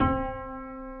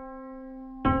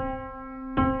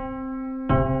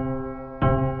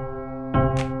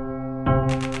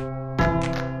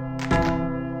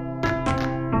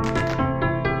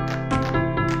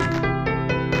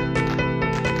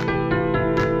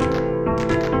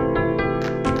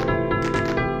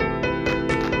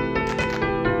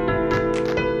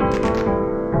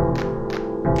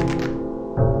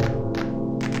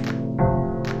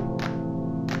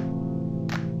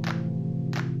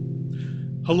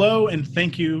Hello, and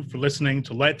thank you for listening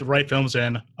to Light the Right Films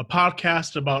In, a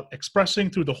podcast about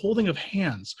expressing through the holding of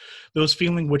hands those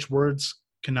feelings which words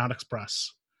cannot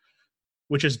express,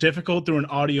 which is difficult through an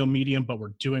audio medium, but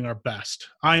we're doing our best.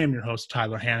 I am your host,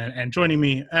 Tyler Hannon, and joining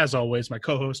me, as always, my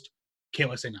co-host,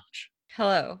 Kayla St.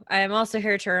 Hello. I am also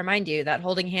here to remind you that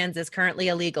holding hands is currently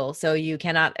illegal, so you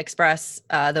cannot express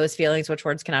those feelings which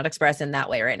words cannot express in that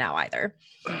way right now either.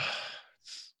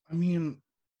 I mean,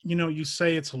 you know, you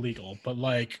say it's illegal, but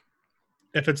like,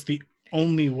 if it's the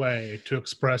only way to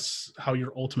express how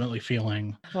you're ultimately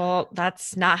feeling. Well,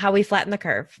 that's not how we flatten the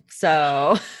curve.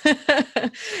 So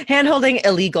hand holding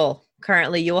illegal.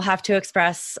 Currently, you will have to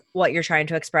express what you're trying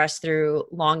to express through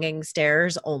longing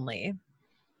stares only.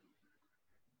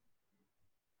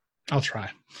 I'll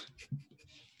try.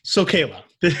 So Kayla,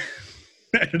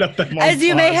 as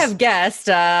you may have guessed,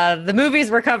 the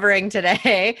movies we're covering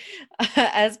today,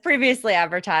 as previously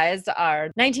advertised,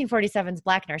 are 1947's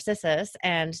Black Narcissus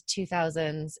and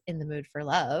 2000's In the Mood for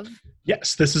Love.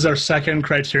 Yes, this is our second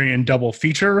Criterion double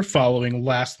feature following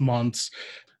last month's.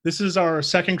 This is our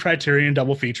second Criterion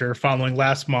double feature following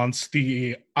last month's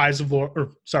The Eyes of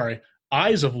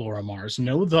Laura Mars,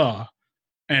 No The,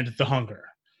 and The Hunger.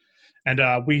 And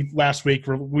last week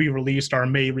we released our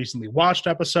May Recently Watched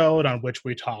episode on which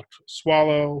we talked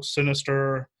Swallow,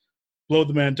 Sinister, Blow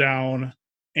the Man Down,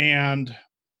 and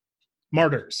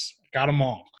Martyrs. Got them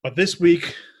all. But this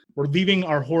week we're leaving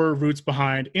our horror roots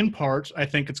behind. In part, I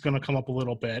think it's going to come up a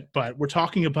little bit, but we're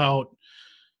talking about,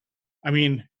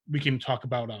 we can talk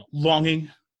about longing,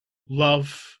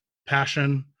 love,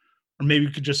 passion, or maybe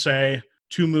we could just say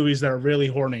two movies that are really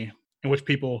horny in which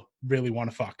people really want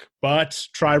to fuck, but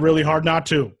try really hard not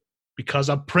to because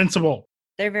of principle.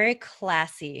 They're very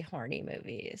classy, horny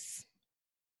movies.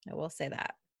 I will say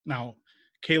that. Now,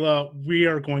 Kayla, we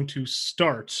are going to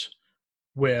start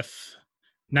with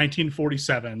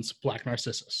 1947's Black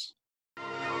Narcissus.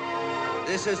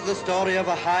 This is the story of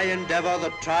a high endeavor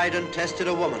that tried and tested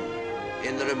a woman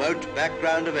in the remote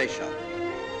background of Asia.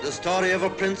 The story of a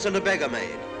prince and a beggar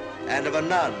maid, and of a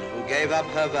nun who gave up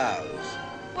her vows.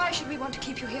 Why should we want to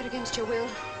keep you here against your will?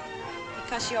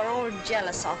 Because you're all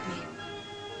jealous of me.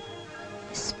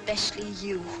 Especially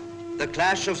you. The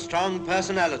clash of strong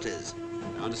personalities.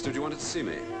 I understood you wanted to see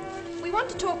me. We want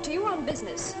to talk to you on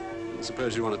business. I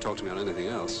suppose you want to talk to me on anything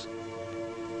else.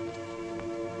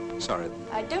 Sorry.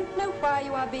 I don't know why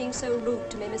you are being so rude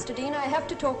to me, Mr. Dean. I have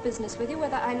to talk business with you,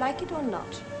 whether I like it or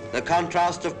not. The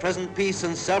contrast of present peace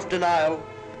and self-denial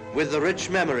with the rich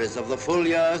memories of the full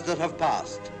years that have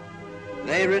passed.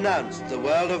 They renounced the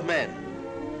world of men,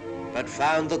 but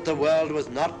found that the world was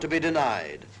not to be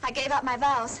denied. I gave up my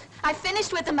vows. I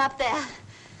finished with them up there.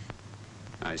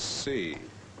 I see.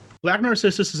 Black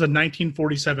Narcissus is a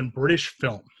 1947 British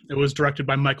film. It was directed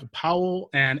by Michael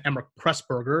Powell and Emmerich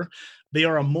Pressburger. They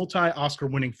are a multi-Oscar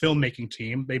winning filmmaking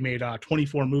team. They made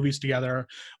 24 movies together,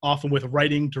 often with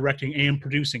writing, directing, and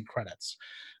producing credits.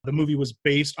 The movie was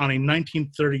based on a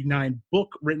 1939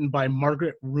 book written by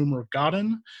Margaret Rumer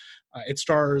Godden. It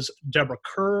stars Deborah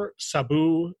Kerr,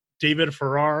 Sabu, David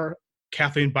Farrar,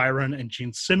 Kathleen Byron, and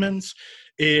Gene Simmons.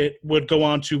 It would go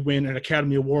on to win an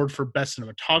Academy Award for Best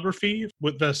Cinematography,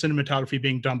 with the cinematography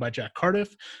being done by Jack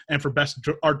Cardiff, and for Best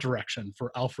Art Direction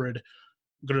for Alfred,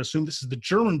 I'm going to assume this is the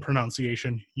German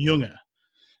pronunciation, Junge.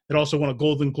 It also won a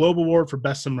Golden Globe Award for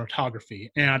Best Cinematography,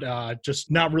 and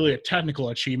just not really a technical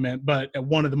achievement, but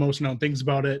one of the most known things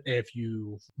about it, if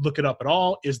you look it up at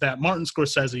all, is that Martin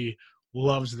Scorsese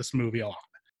loves this movie a lot.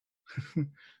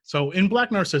 So in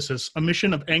Black Narcissus, a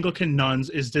mission of Anglican nuns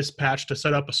is dispatched to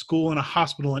set up a school and a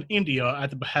hospital in India at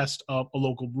the behest of a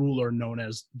local ruler known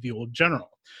as the Old General.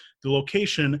 The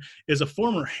location is a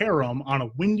former harem on a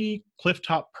windy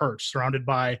clifftop perch surrounded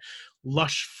by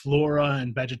lush flora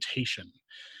and vegetation.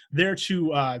 There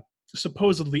to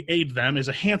supposedly aid them is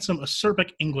a handsome,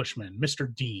 acerbic Englishman,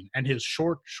 Mr. Dean, and his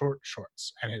short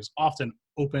shorts and his often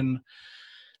open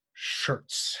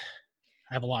shirts.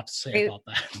 I have a lot to say about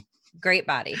that. Great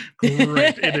body.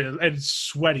 Great, it is. And it's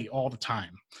sweaty all the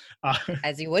time.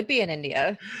 As you would be in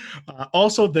India.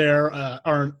 Also there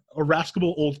are an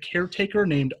irascible old caretaker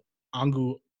named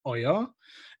Angu Oya,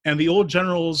 and the old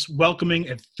general's welcoming,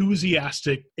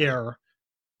 enthusiastic heir,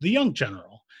 the young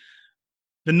general.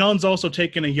 The nuns also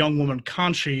take in a young woman,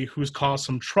 Kanchi, who's caused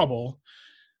some trouble,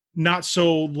 not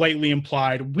so lightly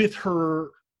implied, with her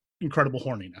incredible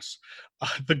horniness.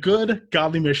 The good,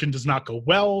 godly mission does not go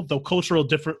well, though cultural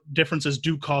differences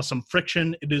do cause some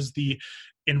friction. It is the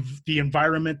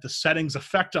environment, the setting's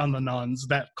effect on the nuns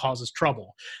that causes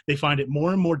trouble. They find it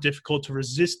more and more difficult to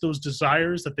resist those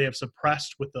desires that they have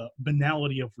suppressed with the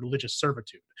banality of religious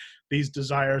servitude. These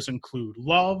desires include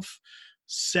love,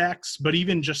 sex, but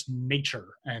even just nature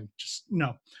and just,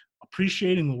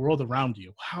 appreciating the world around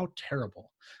you. How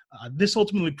terrible. This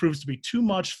ultimately proves to be too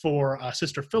much for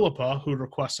Sister Philippa, who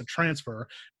requests a transfer,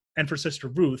 and for Sister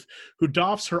Ruth, who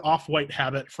doffs her off-white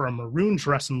habit for a maroon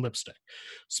dress and lipstick.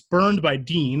 Spurned by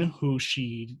Dean, who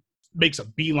she makes a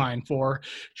beeline for,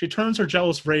 she turns her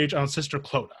jealous rage on Sister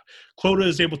Clodagh. Clodagh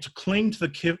is able to cling to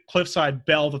the cliffside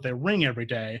bell that they ring every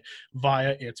day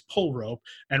via its pull rope,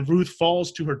 and Ruth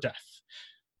falls to her death.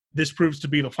 This proves to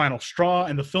be the final straw,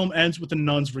 and the film ends with the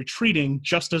nuns retreating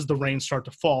just as the rains start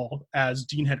to fall, as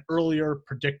Dean had earlier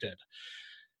predicted.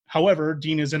 However,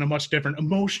 Dean is in a much different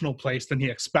emotional place than he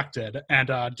expected, and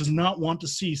does not want to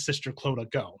see Sister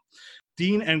Clodagh go.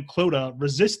 Dean and Clodagh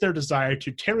resist their desire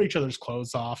to tear each other's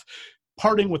clothes off,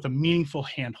 parting with a meaningful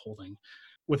hand-holding,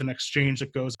 with an exchange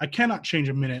that goes, "I cannot change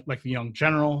a minute like the young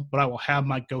general, but I will have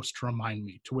my ghost to remind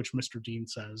me," to which Mr. Dean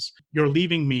says, "You're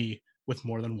leaving me with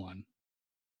more than one."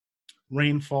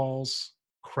 Rain falls,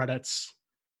 credits,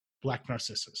 Black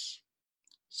Narcissus.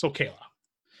 So, Kayla,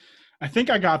 I think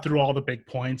I got through all the big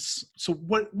points. So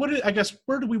where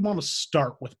do we want to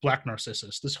start with Black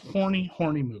Narcissus, this horny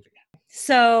movie?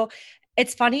 So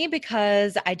it's funny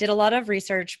because I did a lot of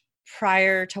research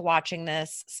prior to watching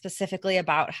this specifically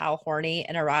about how horny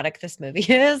and erotic this movie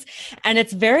is. And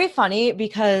it's very funny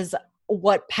because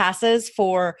what passes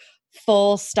for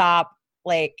full stop,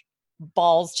 like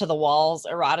balls to the walls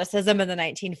eroticism in the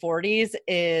 1940s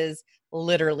is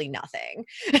literally nothing.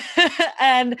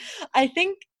 And I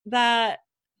think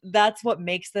that's what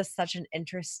makes this such an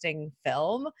interesting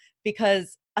film,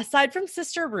 because aside from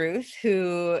Sister Ruth,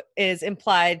 who is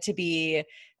implied to be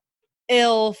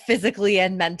ill physically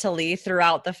and mentally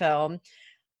throughout the film,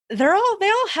 they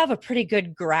all have a pretty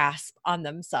good grasp on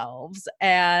themselves.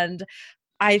 And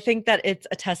I think that it's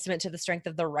a testament to the strength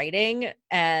of the writing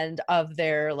and of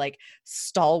their like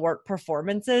stalwart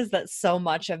performances that so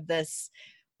much of this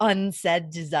unsaid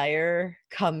desire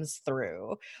comes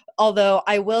through. Although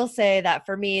I will say that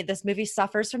for me, this movie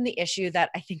suffers from the issue that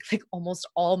I think like almost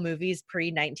all movies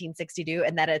pre-1960 do,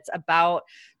 and that it's about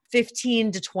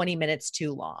 15 to 20 minutes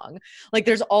too long. Like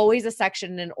there's always a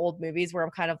section in old movies where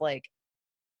I'm kind of like,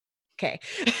 okay.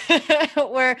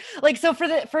 Where like, so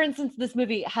for instance, this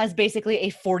movie has basically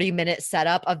a 40-minute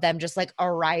setup of them just like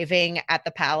arriving at the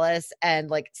palace and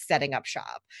like setting up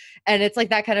shop. And it's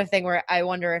like that kind of thing where I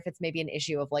wonder if it's maybe an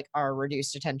issue of like our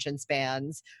reduced attention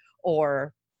spans,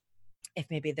 or if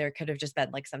maybe there could have just been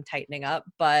like some tightening up.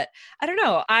 But I don't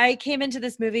know. I came into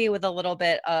this movie with a little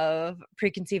bit of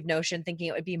preconceived notion, thinking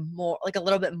it would be more like a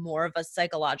little bit more of a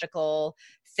psychological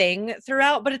thing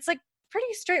throughout, but it's like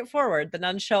pretty straightforward. The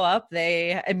nuns show up,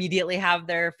 they immediately have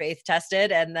their faith tested,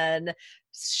 and then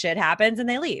shit happens and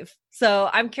they leave. So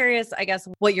I'm curious, I guess,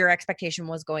 what your expectation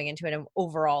was going into it, and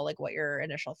overall, like what your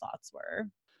initial thoughts were.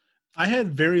 I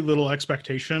had very little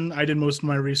expectation. I did most of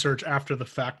my research after the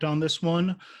fact on this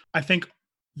one. I think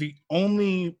the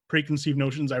only preconceived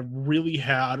notions I really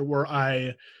had were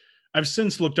I've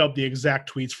since looked up the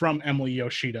exact tweets from Emily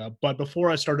Yoshida, but before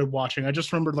I started watching, I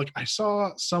just remembered like I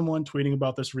saw someone tweeting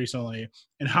about this recently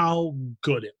and how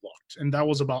good it looked. And that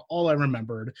was about all I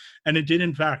remembered. And it did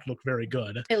in fact look very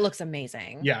good. It looks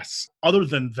amazing. Yes. Other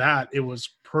than that, it was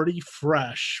pretty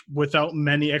fresh without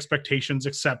many expectations,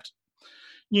 except,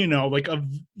 like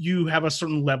you have a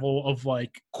certain level of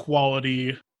like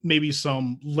quality, maybe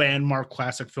some landmark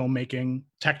classic filmmaking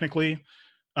technically.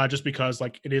 Just because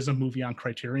like it is a movie on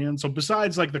Criterion. So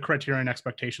besides like the Criterion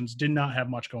expectations, did not have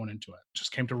much going into it.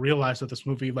 Just came to realize that this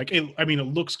movie, like, it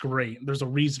looks great. There's a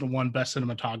reason it won Best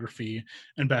Cinematography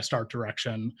and Best Art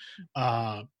Direction.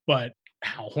 But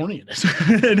how horny it is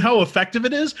and how effective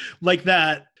it is, like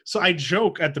that. So I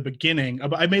joke at the beginning,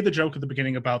 I made the joke at the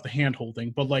beginning about the hand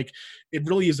holding, but like it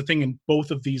really is a thing in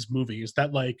both of these movies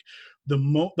that like the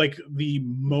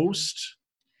most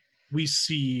we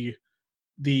see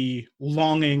the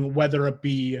longing, whether it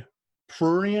be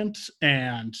prurient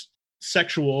and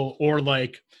sexual or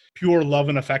like pure love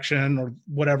and affection or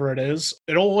whatever it is,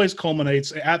 it always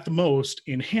culminates at the most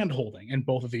in hand holding in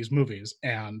both of these movies.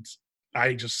 And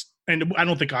I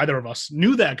don't think either of us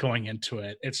knew that going into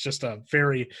it. It's just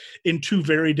in two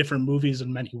very different movies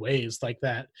in many ways, like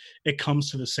that it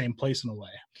comes to the same place in a way.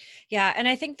 Yeah. And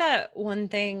I think that one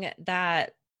thing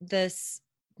that this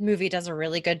movie does a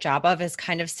really good job of is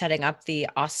kind of setting up the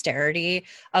austerity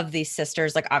of these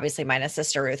sisters, like obviously minus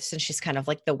Sister Ruth, since she's kind of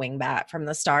like the wingbat from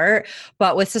the start.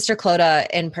 But with Sister Clodagh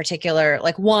in particular,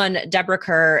 like one, Deborah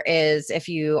Kerr is, if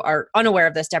you are unaware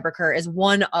of this, Deborah Kerr is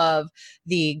one of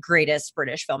the greatest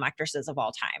British film actresses of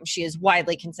all time. She is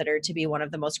widely considered to be one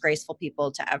of the most graceful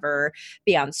people to ever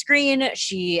be on screen.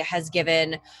 She has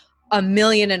given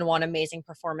 1,000,001 amazing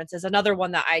performances. Another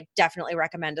one that I definitely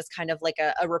recommend is kind of like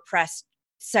a repressed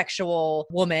sexual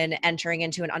woman entering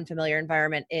into an unfamiliar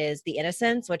environment is The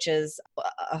Innocents, which is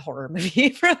a horror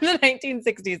movie from the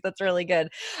 1960s that's really good.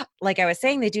 Like I was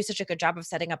saying, they do such a good job of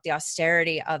setting up the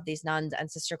austerity of these nuns,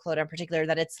 and Sister Clodagh in particular,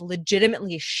 that it's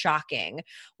legitimately shocking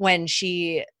when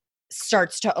she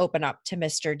starts to open up to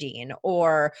Mr. Dean,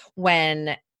 or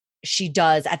when she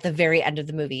does at the very end of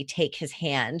the movie take his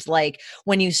hand. Like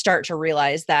when you start to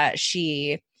realize that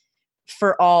she,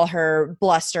 for all her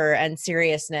bluster and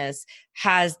seriousness,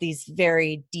 has these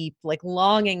very deep, like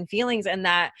longing feelings, and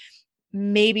that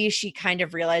maybe she kind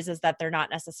of realizes that they're not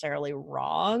necessarily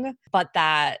wrong, but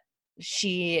that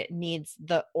she needs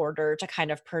the order to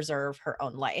kind of preserve her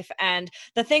own life. And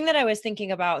the thing that I was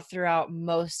thinking about throughout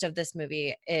most of this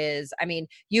movie is, I mean,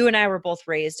 you and I were both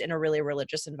raised in a really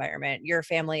religious environment. Your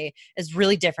family is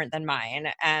really different than mine.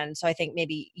 And so I think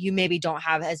maybe you don't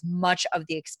have as much of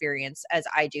the experience as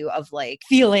I do of like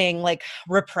feeling like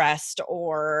repressed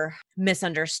or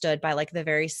misunderstood by like the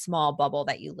very small bubble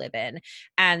that you live in.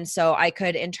 And so I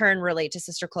could in turn relate to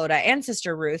Sister Clodagh and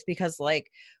Sister Ruth, because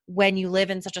like when you live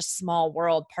in such a small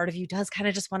world, part of you does kind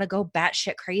of just want to go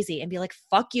batshit crazy and be like,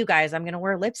 fuck you guys, I'm going to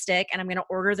wear lipstick and I'm going to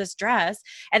order this dress.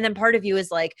 And then part of you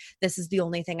is like, this is the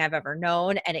only thing I've ever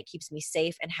known and it keeps me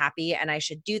safe and happy and I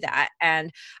should do that.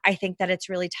 And I think that it's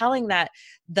really telling that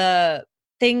the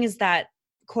things that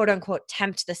quote unquote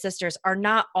tempt the sisters are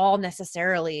not all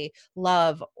necessarily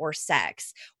love or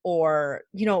sex or,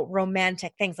 you know,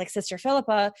 romantic things. Like Sister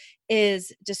Philippa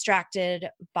is distracted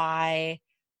by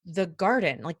the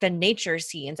garden, like the nature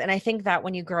scenes. And I think that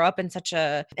when you grow up in such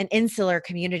an insular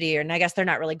community, and I guess they're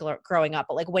not really growing up,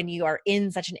 but like when you are in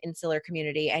such an insular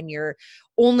community and you're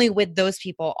only with those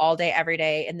people all day, every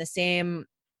day in the same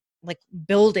like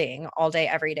building all day,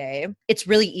 every day, it's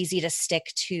really easy to stick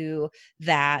to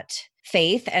that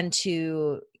faith and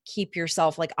to keep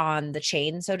yourself like on the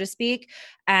chain, so to speak.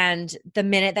 And the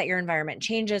minute that your environment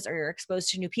changes or you're exposed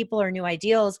to new people or new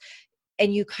ideals,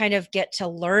 and you kind of get to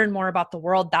learn more about the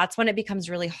world, that's when it becomes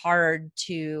really hard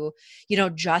to, you know,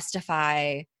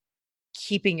 justify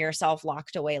keeping yourself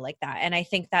locked away like that. And I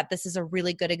think that this is a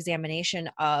really good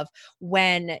examination of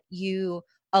when you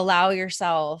allow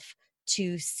yourself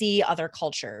to see other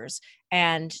cultures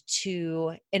and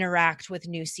to interact with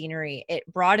new scenery, it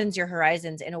broadens your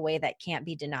horizons in a way that can't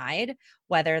be denied,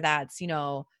 whether that's, you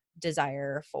know,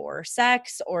 desire for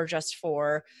sex or just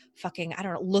for fucking, I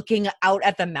don't know, looking out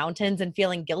at the mountains and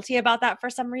feeling guilty about that for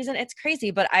some reason. It's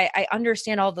crazy, but I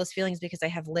understand all those feelings because I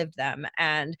have lived them.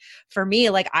 And for me,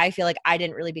 like, I feel like I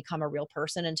didn't really become a real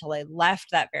person until I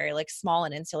left that very like small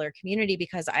and insular community,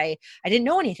 because I didn't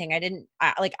know anything. I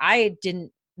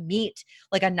didn't meet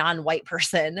like a non-white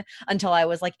person until I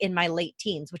was like in my late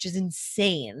teens, which is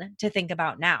insane to think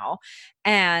about now.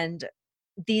 And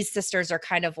these sisters are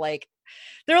kind of like,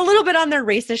 they're a little bit on their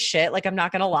racist shit. Like, I'm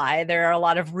not going to lie. There are a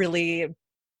lot of really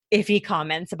iffy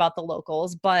comments about the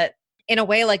locals, but in a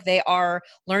way, like, they are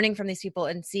learning from these people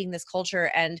and seeing this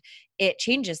culture, and it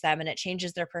changes them and it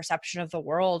changes their perception of the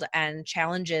world and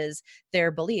challenges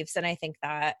their beliefs. And I think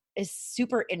that is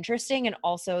super interesting, and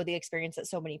also the experience that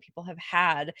so many people have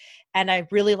had. And I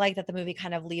really like that the movie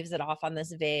kind of leaves it off on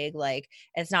this vague, like,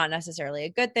 it's not necessarily a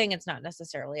good thing, it's not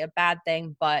necessarily a bad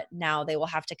thing, but now they will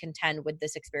have to contend with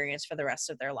this experience for the rest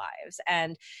of their lives.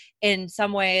 And in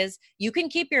some ways, you can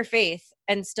keep your faith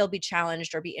and still be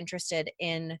challenged or be interested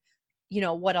in, you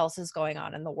know, what else is going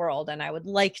on in the world. And I would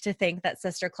like to think that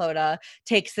Sister Clodagh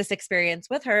takes this experience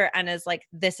with her and is like,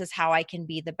 this is how I can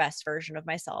be the best version of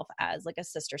myself as like a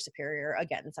sister superior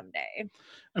again someday.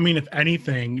 I mean, if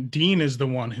anything, Dean is the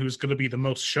one who's going to be the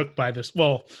most shook by this.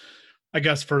 Well, I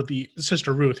guess for the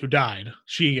Sister Ruth who died,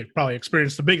 she probably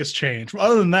experienced the biggest change.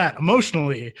 Other than that,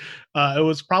 emotionally, it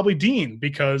was probably Dean,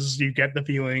 because you get the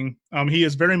feeling he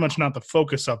is very much not the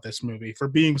focus of this movie. For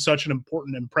being such an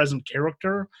important and present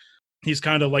character, he's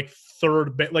kind of like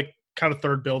third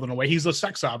build in a way. He's a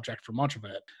sex object for much of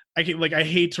it. I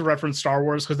hate to reference Star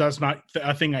Wars because that's not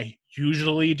a thing I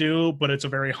usually do, but it's a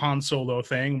very Han Solo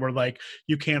thing where like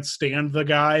you can't stand the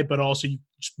guy, but also you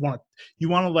just want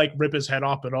to like rip his head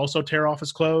off, but also tear off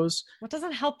his clothes. What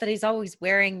doesn't help that he's always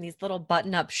wearing these little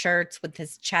button-up shirts with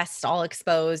his chest all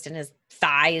exposed and his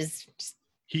thighs just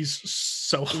he's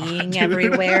so being hot,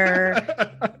 everywhere.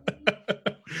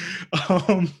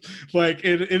 Like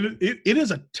it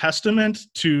is a testament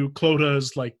to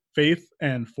Clodagh's like faith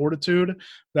and fortitude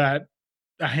that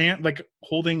a hand, like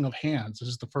holding of hands,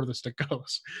 is the furthest it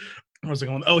goes. I was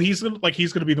like, oh, he's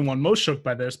gonna be the one most shook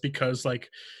by this, because like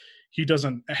he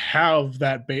doesn't have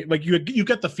that base. Like you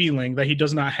get the feeling that he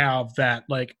does not have that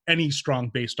like any strong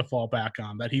base to fall back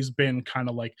on, that he's been kind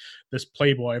of like this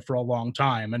playboy for a long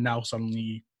time, and now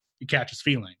suddenly he catches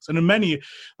feelings. And in many,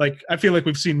 like, I feel like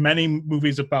we've seen many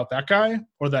movies about that guy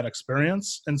or that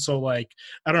experience. And so like,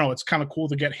 I don't know, it's kind of cool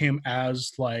to get him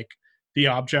as like the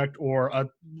object, or a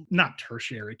not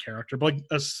tertiary character, but like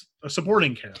a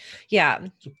supporting character. Yeah.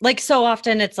 Like so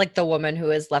often it's like the woman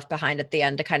who is left behind at the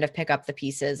end to kind of pick up the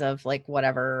pieces of like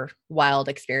whatever wild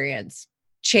experience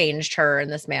changed her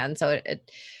and this man. So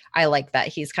I like that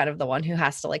he's kind of the one who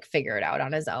has to like figure it out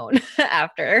on his own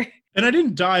after. And I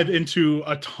didn't dive into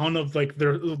a ton of like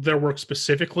their work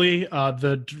specifically.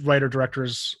 The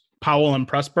writer-directors Powell and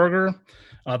Pressburger,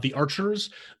 The Archers,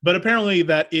 but apparently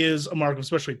that is a mark of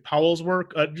especially Powell's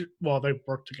work. Well, they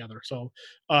work together, so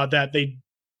that they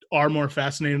are more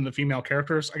fascinated in the female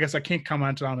characters. I guess I can't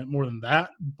comment on it more than that,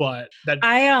 but that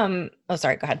oh,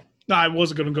 sorry, go ahead. No, I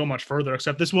wasn't going to go much further,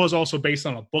 except this was also based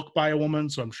on a book by a woman,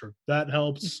 so I'm sure that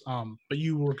helps. But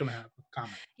you were going to have a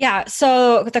comment. Yeah,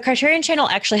 so the Criterion Channel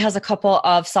actually has a couple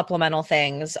of supplemental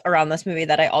things around this movie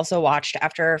that I also watched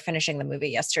after finishing the movie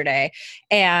yesterday.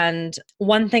 And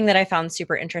one thing that I found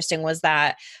super interesting was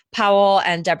that Powell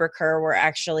and Deborah Kerr were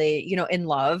actually, in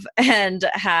love and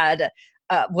had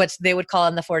what they would call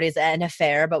in the 40s an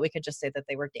affair, but we could just say that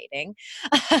they were dating.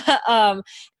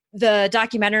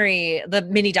 The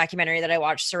mini documentary that I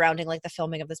watched surrounding like the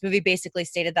filming of this movie basically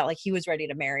stated that like he was ready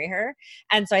to marry her.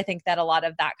 And so I think that a lot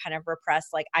of that kind of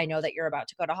repressed, like, I know that you're about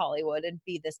to go to Hollywood and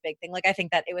be this big thing. Like, I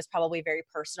think that it was probably very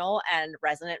personal and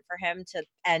resonant for him to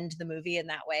end the movie in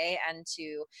that way and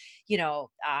to,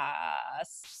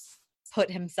 put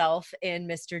himself in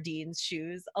Mr. Dean's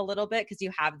shoes a little bit, because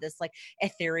you have this like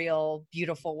ethereal,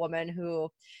 beautiful woman who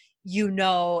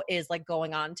is like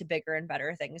going on to bigger and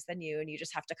better things than you, and you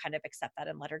just have to kind of accept that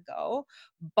and let her go.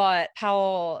 But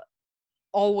Powell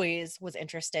always was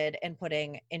interested in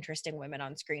putting interesting women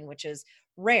on screen, which is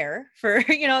rare for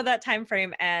that time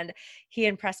frame, and he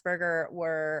and Pressburger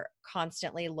were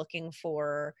constantly looking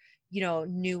for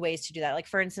new ways to do that. Like,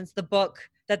 for instance, the book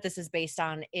that this is based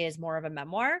on is more of a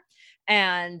memoir,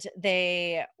 and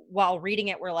they, while reading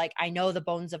it, were like, I know the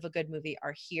bones of a good movie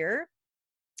are here,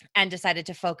 and decided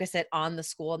to focus it on the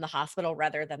school and the hospital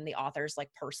rather than the author's like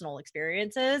personal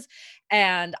experiences.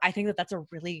 And I think that that's a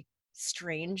really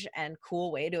strange and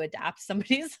cool way to adapt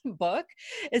somebody's book,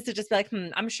 is to just be like,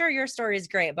 I'm sure your story is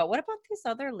great, but what about these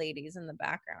other ladies in the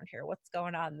background here? What's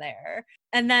going on there?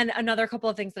 And then another couple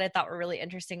of things that I thought were really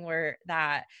interesting were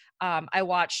that I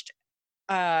watched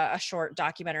a short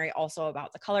documentary also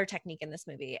about the color technique in this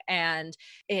movie. And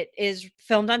it is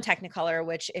filmed on Technicolor,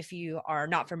 which, if you are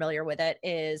not familiar with it,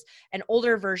 is an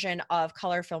older version of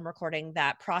color film recording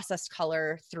that processed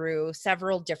color through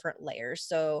several different layers.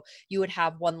 So you would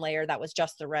have one layer that was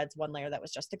just the reds, one layer that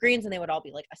was just the greens, and they would all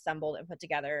be like assembled and put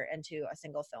together into a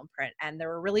single film print. And there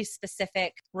were really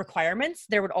specific requirements.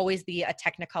 There would always be a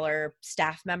Technicolor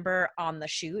staff member on the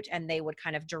shoot, and they would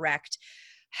kind of direct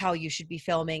how you should be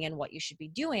filming and what you should be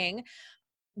doing,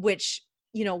 which,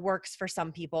 works for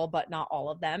some people, but not all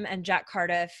of them. And Jack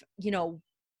Cardiff,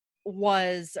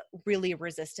 was really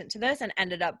resistant to this and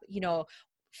ended up,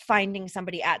 finding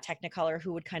somebody at Technicolor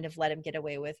who would kind of let him get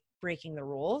away with breaking the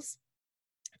rules.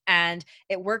 And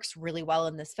it works really well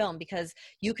in this film because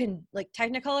you can, like,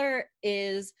 Technicolor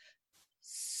is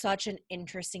such an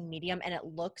interesting medium and it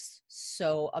looks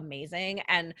so amazing.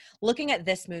 And looking at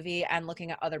this movie and looking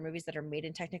at other movies that are made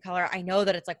in Technicolor, I know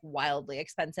that it's like wildly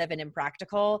expensive and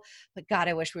impractical, but God,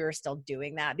 I wish we were still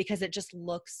doing that because it just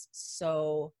looks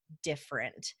so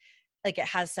different. Like, it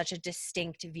has such a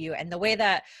distinct view. And the way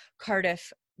that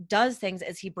Cardiff does things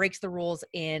is he breaks the rules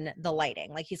in the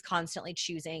lighting. Like, he's constantly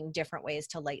choosing different ways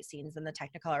to light scenes than the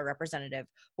Technicolor representative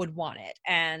would want it.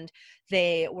 And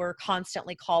they were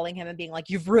constantly calling him and being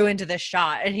like, you've ruined this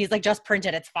shot. And he's like, just print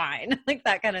it, it's fine. Like,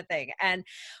 that kind of thing. And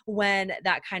when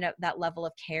that level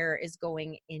of care is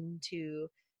going into,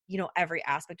 every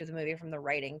aspect of the movie, from the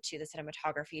writing to the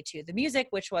cinematography to the music,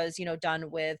 which was, done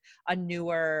with a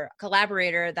newer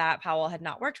collaborator that Powell had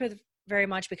not worked with very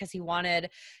much because he wanted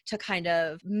to kind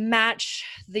of match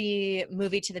the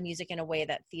movie to the music in a way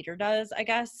that theater does, I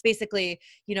guess. Basically,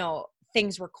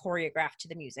 things were choreographed to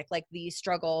the music, like the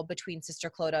struggle between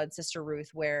Sister Clodagh and Sister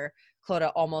Ruth, where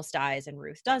Clodagh almost dies and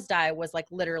Ruth does die, was like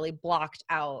literally blocked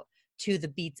out to the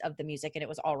beats of the music, and it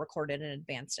was all recorded in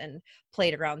advance and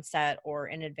played around set or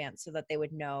in advance so that they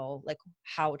would know like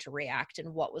how to react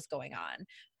and what was going on.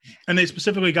 And they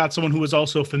specifically got someone who was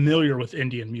also familiar with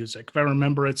Indian music. If I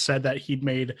remember, it said that he'd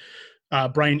made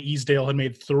Brian Easdale had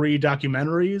made 3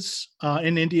 documentaries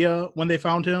in India when they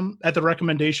found him at the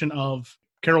recommendation of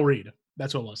Carol Reed.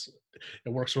 That's what it was. It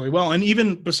works really well. And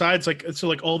even besides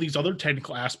all these other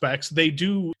technical aspects, they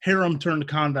do harem turned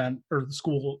convent, or the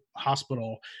school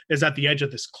hospital is at the edge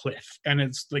of this cliff. And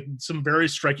it's like some very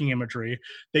striking imagery.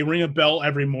 They ring a bell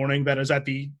every morning that is at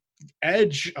the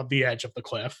edge of the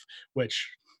cliff, which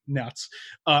nuts.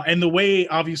 And the way,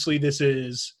 obviously, this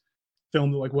is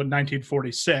filmed like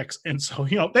 1946. And so,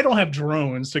 they don't have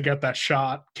drones to get that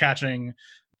shot catching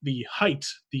the height,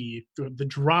 the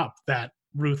drop that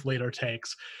Ruth later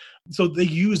takes. So they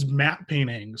use matte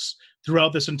paintings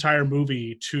throughout this entire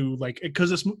movie to because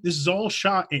this is all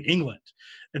shot in England.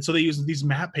 And so they use these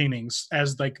matte paintings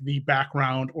as like the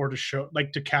background, or to show,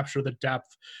 like, to capture the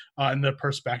depth and the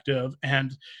perspective.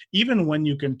 And even when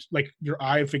you can, like, your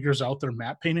eye figures out their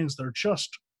matte paintings, they're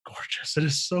just gorgeous. It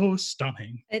is so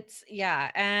stunning.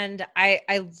 And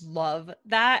I love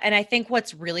that. And I think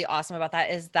what's really awesome about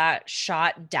that is that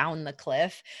shot down the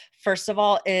cliff, first of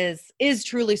all, is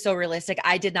truly so realistic.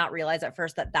 I did not realize at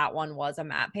first that one was a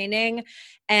matte painting,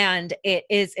 and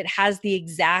it has the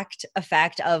exact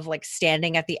effect of like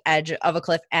standing at the edge of a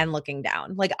cliff and looking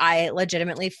down. Like, I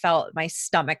legitimately felt my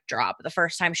stomach drop the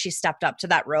first time she stepped up to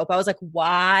that rope. I was like,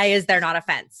 why is there not a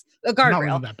fence, a guardrail? Not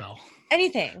ringing that bell.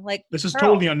 Anything. Like, this is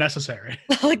totally unnecessary.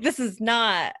 Like, this is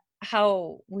not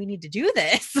how we need to do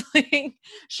this. Like,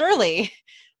 surely.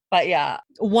 But yeah,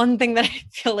 one thing that I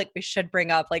feel like we should bring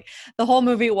up, like, the whole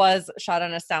movie was shot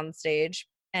on a soundstage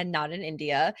and not in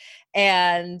India.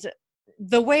 And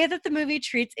the way that the movie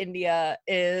treats India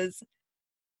is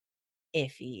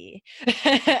iffy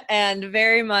and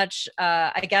very much,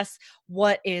 I guess,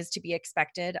 what is to be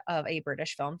expected of a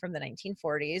British film from the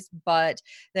 1940s. But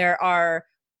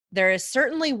there is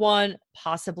certainly one,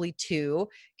 possibly two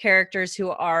characters who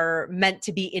are meant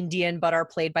to be Indian but are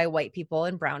played by white people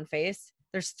in brownface.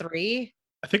 There's three.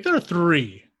 I think there are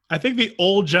three. I think the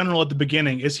old general at the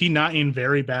beginning, is he not in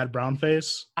very bad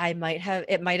brownface? It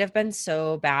might have been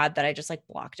so bad that I just like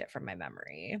blocked it from my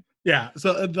memory. Yeah.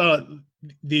 So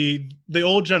the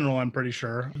old general, I'm pretty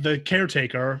sure, the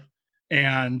caretaker,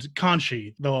 and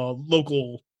Kanchi, the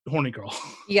local horny girl.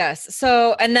 Yes.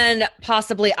 So, and then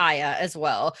possibly Aya as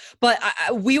well. But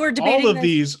we were debating all of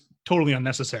these totally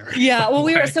unnecessary. Yeah. Well,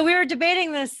 we were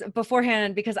debating this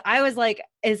beforehand, because I was like,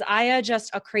 is Aya just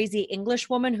a crazy English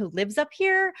woman who lives up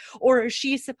here? Or is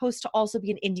she supposed to also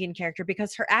be an Indian character?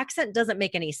 Because her accent doesn't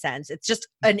make any sense. It's just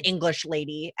an English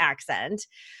lady accent.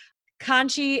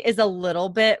 Kanchi is a little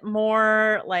bit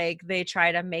more like, they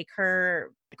try to make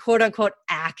her quote unquote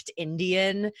act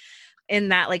Indian, in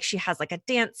that like she has like a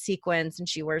dance sequence and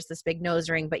she wears this big nose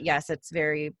ring. But yes, it's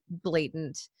very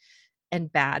blatant and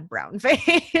bad brown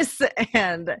face.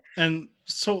 and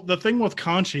so the thing with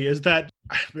Kanchi is that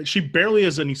she barely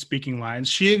has any speaking lines.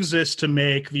 She exists to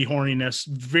make the horniness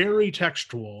very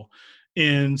textual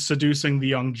in seducing the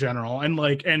young general.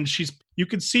 And you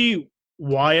could see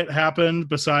why it happened,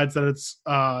 besides that it's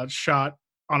shot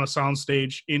on a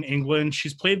soundstage in England.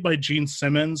 She's played by Jean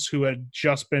Simmons, who had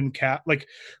just been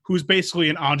who's basically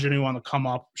an ingenue on the come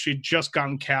up. She'd just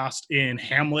gotten cast in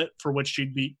Hamlet, for which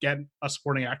she'd get a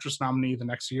supporting actress nominee the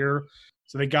next year.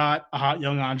 So they got a hot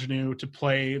young ingenue to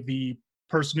play the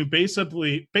person who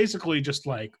basically just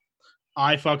like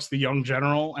eye fucks the young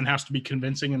general and has to be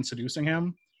convincing and seducing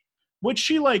him, which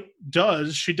she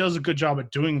does. She does a good job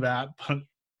at doing that, but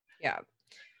yeah.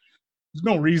 There's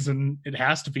no reason it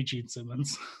has to be Gene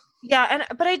Simmons. Yeah,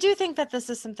 but I do think that this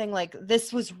is something like,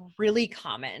 this was really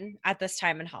common at this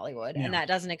time in Hollywood, and that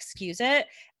doesn't excuse it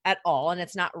at all, and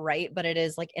it's not right, but it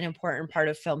is like an important part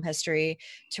of film history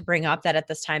to bring up, that at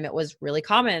this time it was really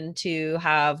common to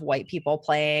have white people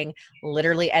playing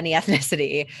literally any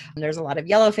ethnicity. And there's a lot of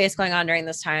yellowface going on during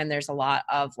this time. There's a lot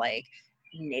of like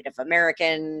Native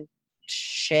American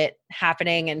shit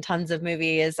happening in tons of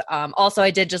movies. Also,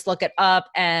 I did just look it up,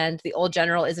 and the old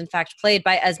general is in fact played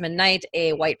by Esmond Knight,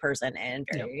 a white person in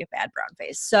very bad brown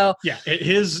face. So yeah,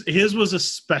 his was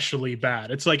especially bad.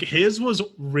 It's like his was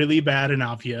really bad and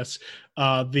obvious.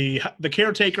 The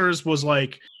caretakers was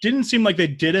like, didn't seem like they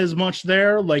did as much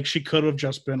there. Like, she could have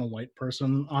just been a white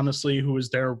person, honestly, who was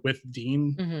there with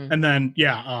Dean. Mm-hmm. And then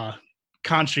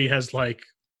Kanchi has like,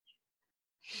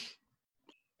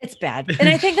 it's bad. And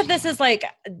I think that this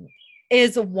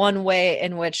is one way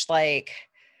in which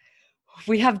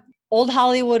we have old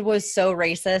Hollywood was so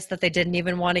racist that they didn't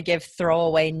even want to give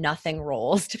throwaway nothing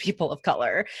roles to people of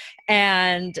color.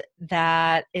 And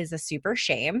that is a super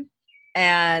shame,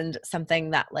 and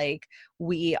something that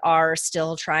we are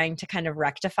still trying to kind of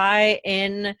rectify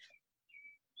in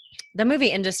the movie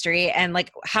industry. And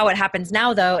like how it happens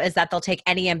now, though, is that they'll take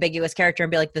any ambiguous character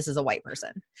and be like, this is a white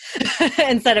person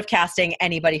instead of casting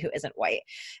anybody who isn't white.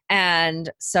 And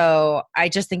so I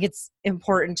just think it's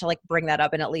important to like bring that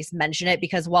up and at least mention it,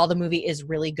 because while the movie is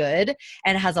really good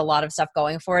and has a lot of stuff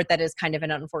going for it, that is kind of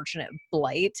an unfortunate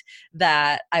blight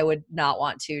that I would not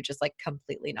want to just like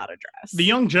completely not address. The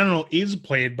young general is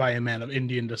played by a man of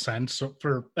Indian descent. So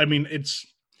it's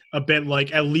a bit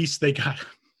like, at least they got,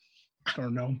 I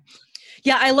don't know.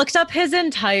 Yeah, I looked up his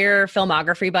entire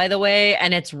filmography, by the way,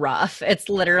 and it's rough. It's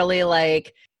literally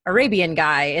like Arabian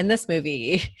guy in this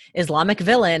movie, Islamic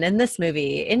villain in this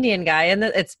movie, Indian guy, and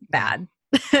it's bad.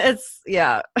 It's,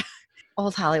 yeah.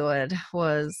 Old Hollywood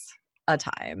was a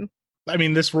time. I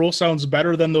mean, this role sounds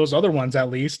better than those other ones,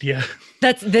 at least. Yeah.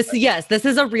 This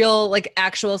is a real, like,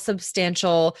 actual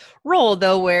substantial role,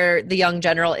 though, where the young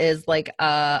general is like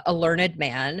a learned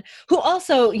man who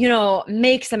also, you know,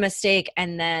 makes a mistake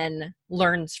and then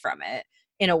learns from it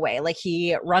in a way. Like,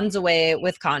 he runs away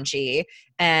with Conchi,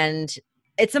 and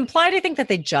it's implied, I think, that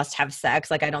they just have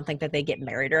sex. Like, I don't think that they get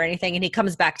married or anything. And he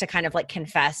comes back to kind of like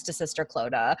confess to Sister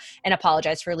Clodagh and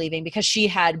apologize for leaving because she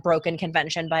had broken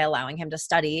convention by allowing him to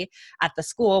study at the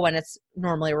school when it's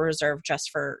normally reserved just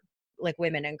for like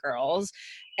women and girls.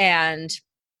 And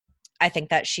I think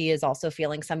that she is also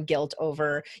feeling some guilt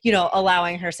over, you know,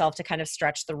 allowing herself to kind of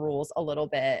stretch the rules a little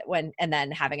bit and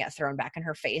then having it thrown back in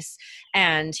her face.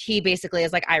 And he basically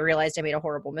is like, I realized I made a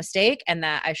horrible mistake and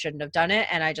that I shouldn't have done it.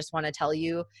 And I just want to tell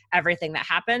you everything that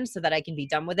happened so that I can be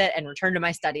done with it and return to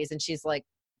my studies. And she's like,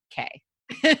 okay,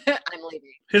 I'm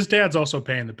leaving. His dad's also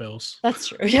paying the bills. That's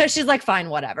true. Yeah. She's like, fine,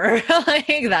 whatever.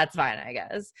 Like, that's fine, I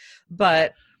guess.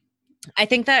 But I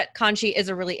think that Conchi is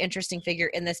a really interesting figure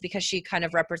in this because she kind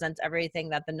of represents everything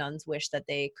that the nuns wish that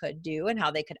they could do and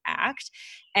how they could act.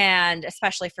 And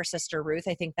especially for Sister Ruth,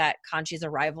 I think that Conchi's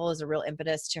arrival is a real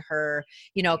impetus to her,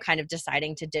 you know, kind of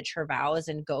deciding to ditch her vows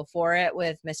and go for it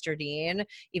with Mr. Dean,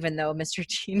 even though Mr.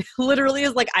 Dean literally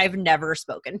is like, I've never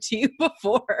spoken to you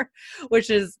before, which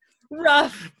is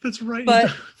rough. That's right. But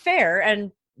fair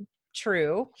and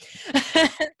true.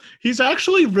 He's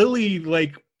actually really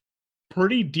like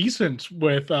pretty decent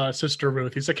with Sister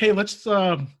Ruth. He's like, hey, let's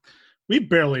we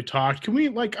barely talked. Can we,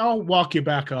 like, I'll walk you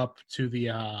back up to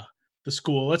the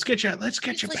school. Let's get you back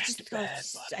to bed,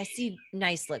 buddy. I see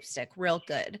nice lipstick, real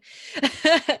good.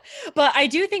 But I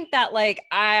do think that, like,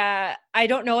 I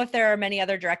don't know if there are many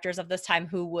other directors of this time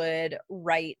who would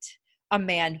write a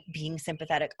man being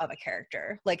sympathetic of a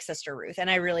character like Sister Ruth.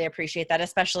 And I really appreciate that,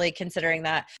 especially considering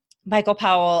that Michael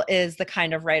Powell is the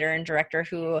kind of writer and director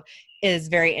who is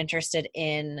very interested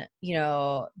in, you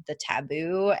know, the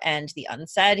taboo and the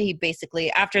unsaid. He basically,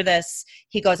 after this,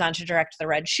 he goes on to direct The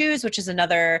Red Shoes, which is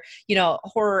another, you know,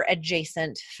 horror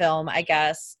adjacent film, I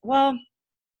guess. Well,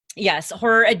 yes,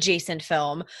 horror adjacent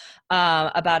film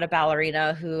about a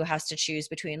ballerina who has to choose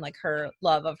between like her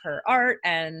love of her art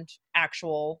and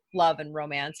actual love and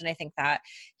romance. And I think that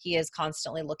he is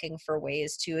constantly looking for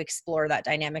ways to explore that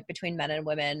dynamic between men and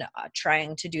women,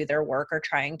 trying to do their work or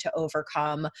trying to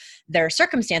overcome their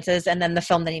circumstances. And then the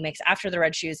film that he makes after The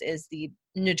Red Shoes is the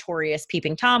notorious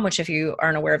Peeping Tom, which, if you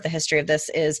aren't aware of the history of this,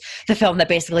 is the film that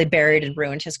basically buried and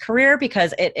ruined his career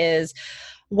because it is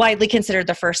widely considered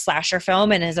the first slasher film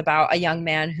and is about a young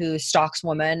man who stalks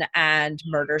women and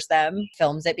murders them,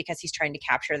 films it because he's trying to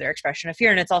capture their expression of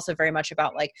fear. And it's also very much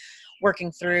about like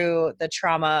working through the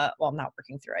trauma, well, not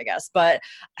working through, I guess, but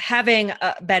having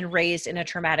been raised in a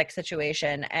traumatic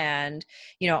situation and,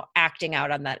 you know, acting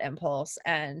out on that impulse.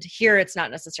 And here it's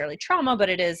not necessarily trauma, but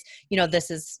it is, you know, this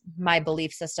is my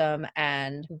belief system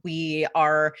and we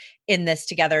are in this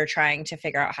together trying to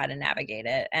figure out how to navigate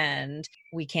it. And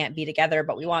we can't be together,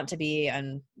 but we want to be.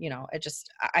 And, you know,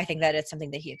 I think that it's something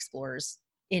that he explores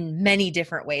in many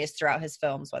different ways throughout his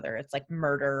films, whether it's like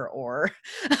murder or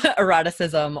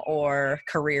eroticism or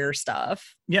career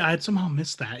stuff. Yeah, I'd somehow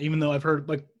missed that, even though I've heard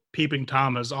like Peeping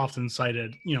Tom is often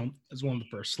cited, you know, as one of the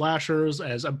first slashers,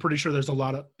 as I'm pretty sure there's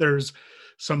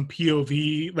some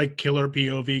POV, like killer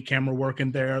POV camera work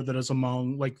in there that is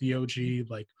among like the OG,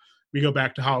 like we go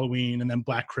back to Halloween and then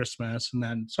Black Christmas. And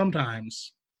then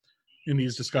sometimes in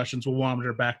these discussions, we'll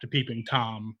wander back to Peeping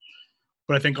Tom.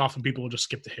 But I think often people will just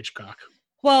skip to Hitchcock.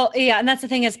 Well, yeah, and that's the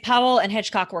thing is Powell and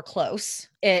Hitchcock were close.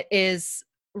 It is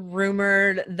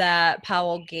rumored that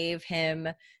Powell gave him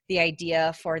the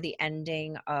idea for the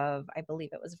ending of, I believe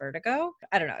it was Vertigo.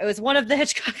 I don't know. It was one of the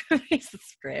Hitchcock movies.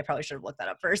 That's great. I probably should have looked that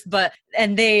up first.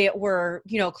 And they were,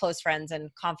 you know, close friends and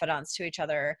confidants to each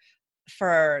other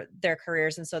for their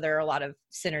careers. And so there are a lot of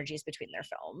synergies between their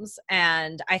films.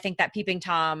 And I think that Peeping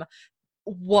Tom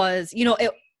was, you know,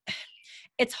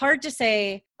 it's hard to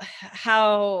say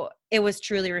how it was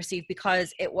truly received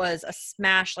because it was a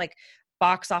smash, like,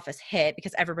 box office hit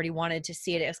because everybody wanted to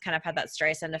see it. It was kind of had that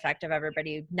Streisand effect of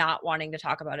everybody not wanting to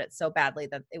talk about it so badly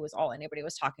that it was all anybody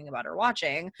was talking about or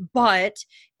watching. But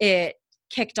it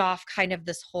kicked off kind of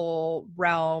this whole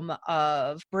realm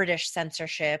of British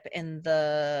censorship in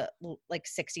the like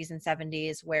 60s and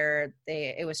 70s where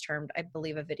it was termed, I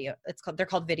believe, they're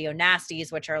called video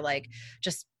nasties, which are like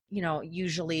just, you know,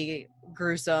 usually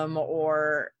gruesome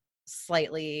or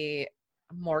slightly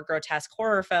more grotesque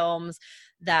horror films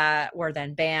that were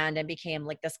then banned and became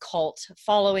like this cult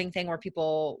following thing where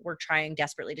people were trying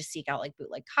desperately to seek out like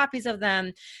bootleg copies of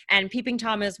them. And Peeping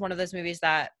Tom is one of those movies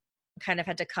that kind of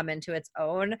had to come into its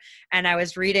own. And I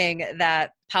was reading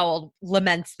that Powell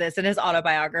laments this in his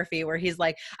autobiography where he's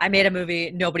like, I made a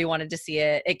movie, nobody wanted to see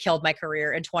it. It killed my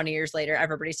career. And 20 years later,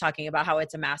 everybody's talking about how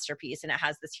it's a masterpiece and it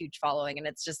has this huge following. And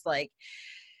it's just like,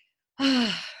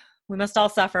 we must all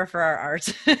suffer for our art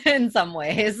in some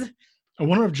ways. I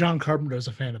wonder if John Carpenter is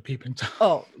a fan of Peeping Tom.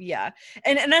 Oh, yeah.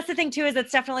 And that's the thing, too, is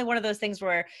it's definitely one of those things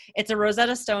where it's a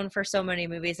Rosetta Stone for so many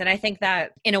movies. And I think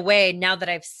that, in a way, now that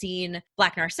I've seen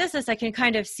Black Narcissus, I can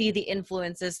kind of see the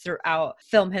influences throughout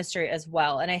film history as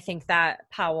well. And I think that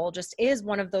Powell just is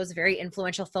one of those very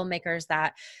influential filmmakers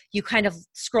that you kind of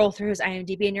scroll through his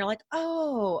IMDb and you're like,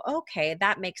 oh, okay,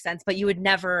 that makes sense. But you would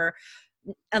never,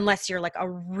 unless you're like a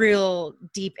real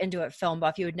deep into it film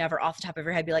buff, you would never off the top of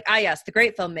your head be like, ah, yes, the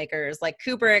great filmmakers like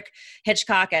Kubrick,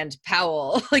 Hitchcock, and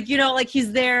Powell. Like, you know, like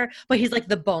he's there, but he's like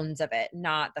the bones of it,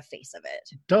 not the face of it.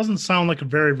 Doesn't sound like a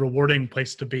very rewarding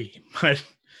place to be, but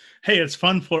hey, it's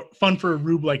fun for a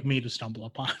rube like me to stumble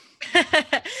upon.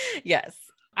 Yes.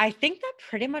 I think that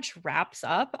pretty much wraps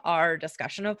up our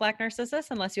discussion of Black Narcissus,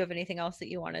 unless you have anything else that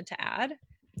you wanted to add.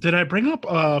 Did I bring up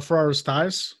Ferrara's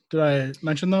thighs? Did I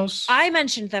mention those? I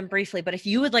mentioned them briefly, but if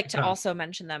you would like to also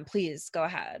mention them, please go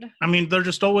ahead. I mean, they're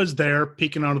just always there,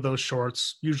 peeking out of those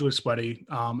shorts, usually sweaty.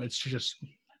 It's just...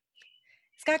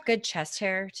 He's got good chest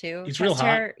hair, too. He's real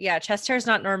hot. Yeah, chest hair is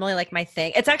not normally like my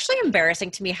thing. It's actually embarrassing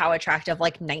to me how attractive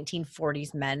like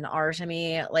 1940s men are to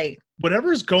me. Like,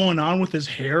 whatever's going on with his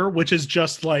hair, which is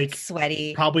just like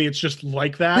sweaty. Probably it's just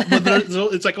like that, but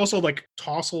it's like also like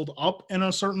tousled up in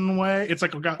a certain way. It's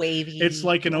like wavy. It's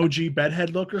like an OG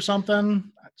bedhead look or something.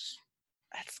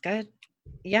 That's good.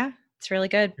 Yeah, it's really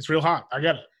good. It's real hot. I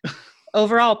get it.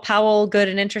 Overall, Powell, good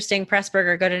and interesting.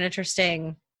 Pressburger, good and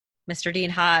interesting. Mr. Dean,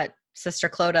 hot. Sister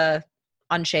Clodagh,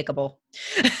 unshakable.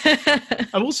 I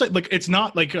will say, like, it's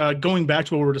not like going back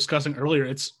to what we were discussing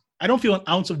earlier. I don't feel an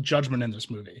ounce of judgment in this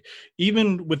movie,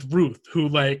 even with Ruth, who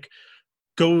like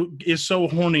is so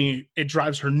horny it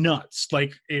drives her nuts.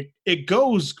 Like it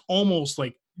goes almost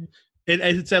like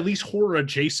it's at least horror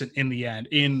adjacent in the end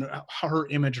in her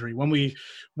imagery. When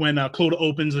Clodagh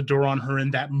opens the door on her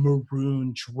in that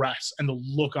maroon dress and the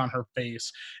look on her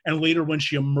face, and later when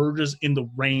she emerges in the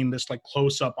rain, this like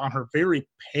close up on her very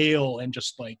pale and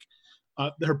just like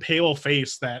her pale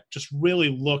face that just really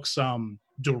looks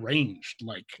deranged.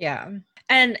 Like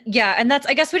and that's,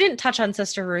 I guess we didn't touch on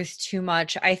Sister Ruth too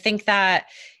much. I think that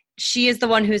she is the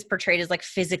one who's portrayed as like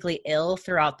physically ill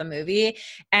throughout the movie.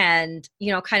 And,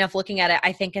 you know, kind of looking at it,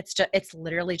 I think it's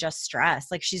literally just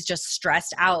stress. Like she's just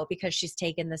stressed out because she's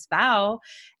taken this vow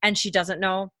and she doesn't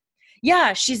know.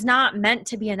 Yeah, she's not meant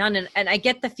to be a nun. And I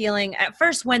get the feeling at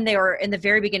first when they were in the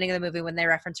very beginning of the movie, when they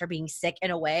reference her being sick in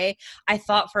a way, I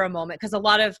thought for a moment, because a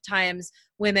lot of times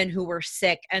women who were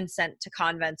sick and sent to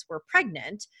convents were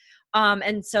pregnant.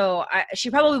 And so she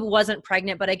probably wasn't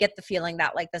pregnant, but I get the feeling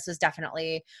that like this is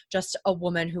definitely just a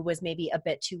woman who was maybe a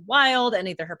bit too wild, and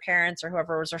either her parents or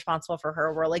whoever was responsible for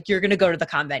her were like, you're going to go to the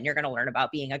convent, you're going to learn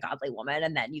about being a godly woman,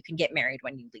 and then you can get married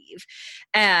when you leave.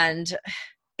 And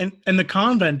the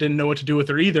convent didn't know what to do with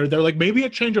her either. They're like, maybe a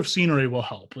change of scenery will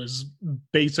help, is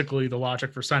basically the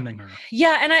logic for sending her.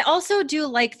 Yeah, and I also do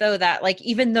like, though, that like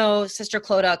even though Sister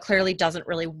Clodagh clearly doesn't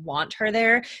really want her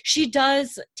there, she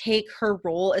does take her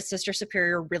role as Sister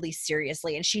Superior really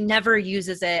seriously, and she never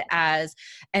uses it as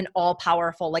an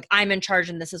all-powerful, like, I'm in charge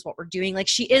and this is what we're doing. Like,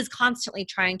 she is constantly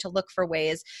trying to look for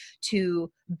ways to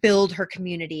build her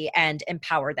community and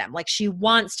empower them. Like, she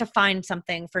wants to find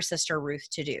something for Sister Ruth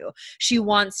to do. She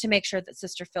wants to make sure that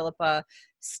Sister Philippa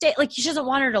stay, like she doesn't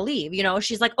want her to leave, you know.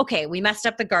 She's like, okay, we messed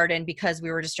up the garden because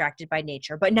we were distracted by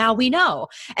nature, but now we know,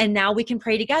 and now we can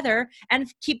pray together and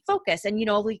keep focus, and you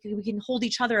know, we can hold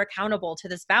each other accountable to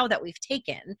this vow that we've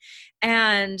taken.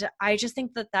 And I just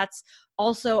think that that's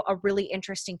also a really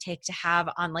interesting take to have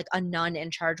on like a nun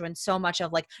in charge, when so much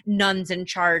of like nuns in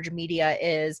charge media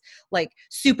is like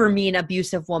super mean,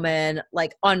 abusive woman,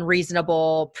 like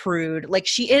unreasonable, prude. Like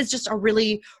she is just a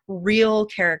really real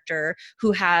character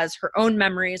who has her own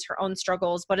memories, her own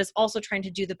struggles, but is also trying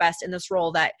to do the best in this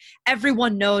role that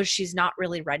everyone knows she's not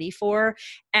really ready for.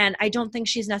 And I don't think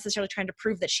she's necessarily trying to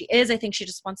prove that she is. I think she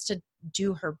just wants to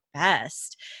do her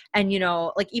best. And, you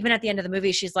know, like even at the end of the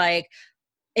movie, she's like,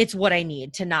 it's what I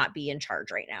need to not be in charge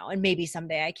right now. And maybe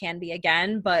someday I can be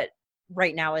again, but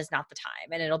right now is not the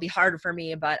time. And it'll be hard for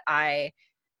me, but I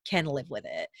can live with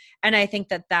it. And I think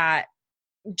that that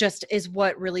just is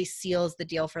what really seals the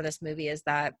deal for this movie, is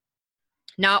that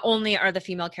not only are the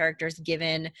female characters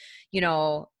given, you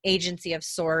know, agency of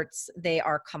sorts, they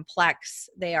are complex,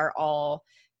 they are all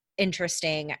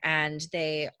interesting, and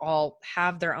they all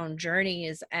have their own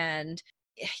journeys, and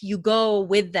you go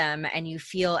with them and you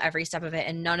feel every step of it,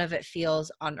 and none of it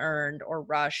feels unearned or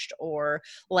rushed, or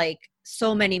like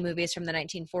so many movies from the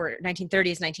 1930s,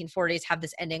 1940s have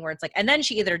this ending where it's like, and then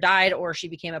she either died or she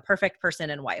became a perfect person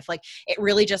and wife. Like it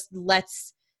really just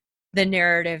lets the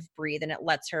narrative breathe, and it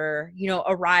lets her, you know,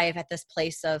 arrive at this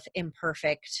place of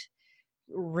imperfect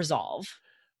resolve.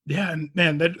 Yeah, and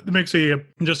man, that makes me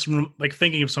just like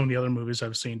thinking of some of the other movies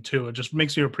I've seen too. It just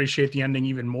makes me appreciate the ending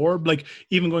even more. Like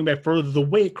even going back further, the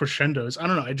way it crescendos, I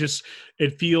don't know.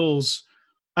 It feels,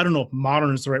 I don't know if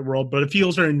modern is the right word, but it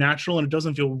feels very natural, and it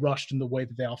doesn't feel rushed in the way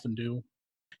that they often do.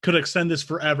 Could extend this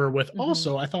forever with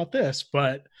also, I thought this,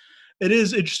 but it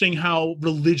is interesting how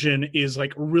religion is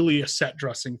like really a set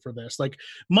dressing for this. Like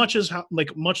much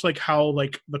like how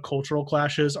the cultural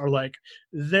clashes are like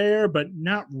there, but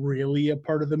not really a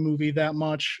part of the movie that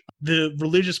much. The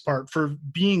religious part, for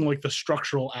being like the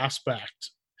structural aspect,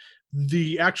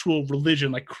 the actual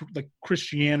religion, like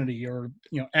Christianity, or,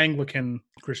 you know, Anglican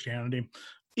Christianity,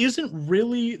 isn't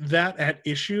really that at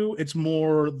issue. It's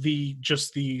more the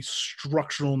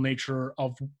structural nature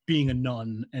of being a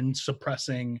nun and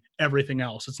suppressing everything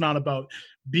else. It's not about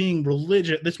being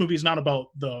religious. This movie is not about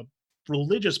the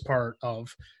religious part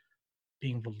of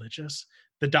being religious,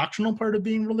 the doctrinal part of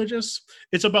being religious.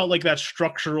 It's about like that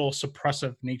structural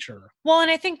suppressive nature. Well,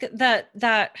 and I think that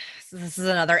this is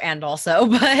another and also,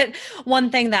 but one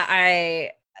thing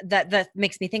that that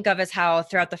makes me think of is how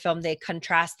throughout the film they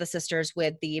contrast the sisters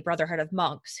with the Brotherhood of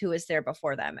Monks, who is there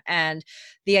before them. And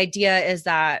the idea is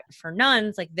that for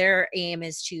nuns, like their aim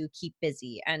is to keep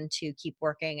busy and to keep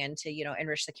working and to, you know,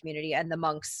 enrich the community. And the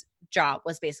monks' job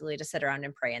was basically to sit around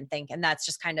and pray and think. And that's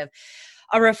just kind of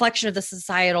a reflection of the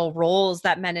societal roles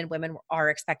that men and women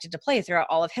are expected to play throughout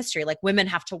all of history. Like women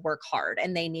have to work hard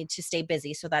and they need to stay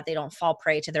busy so that they don't fall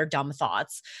prey to their dumb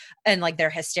thoughts and like their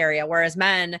hysteria. Whereas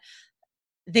men,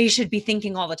 they should be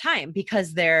thinking all the time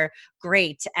because they're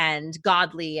great and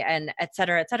godly and et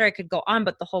cetera, et cetera. It could go on,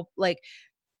 but the whole, like,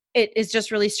 it is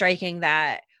just really striking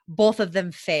that both of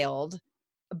them failed,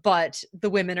 but the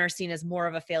women are seen as more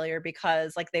of a failure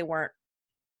because like they weren't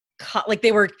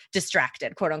they were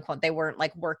distracted, quote unquote. They weren't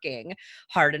like working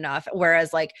hard enough.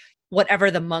 Whereas like whatever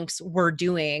the monks were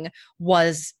doing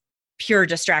was pure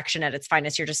distraction at its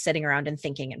finest. You're just sitting around and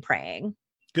thinking and praying.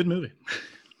 Good movie.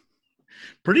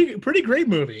 Pretty great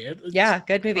movie. Yeah,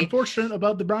 good movie. Unfortunate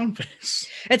about the brown face.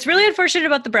 It's really unfortunate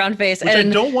about the brown face. Which I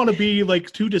don't want to be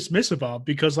like too dismissive of,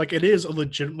 because like it is a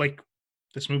legit, like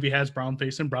this movie has brown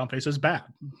face and brown face is bad.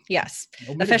 Yes.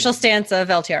 Official stance of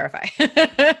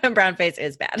LTRFI. Brown face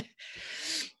is bad.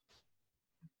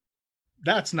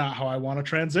 That's not how I want to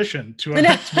transition to a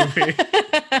next movie.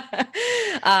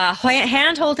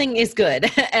 Hand holding is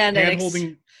good. And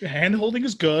hand holding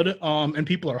is good. And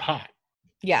people are hot.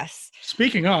 Yes.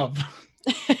 Speaking of,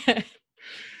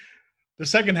 the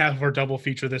second half of our double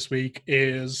feature this week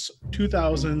is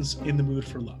 2000's In the Mood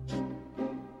for Love.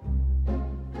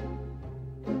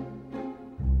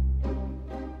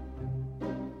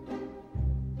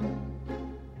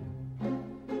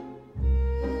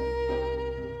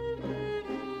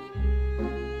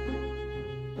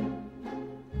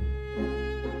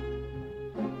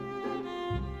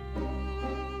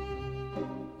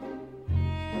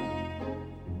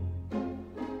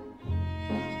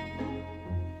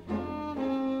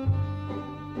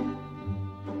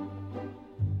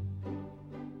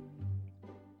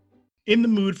 In the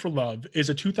Mood for Love is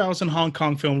a 2000 Hong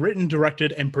Kong film written,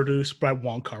 directed, and produced by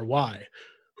Wong Kar-wai,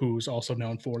 who's also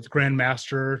known for The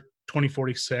Grandmaster,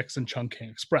 2046 and Chungking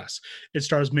Express. It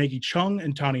stars Maggie Cheung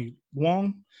and Tony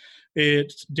Leung.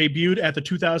 It debuted at the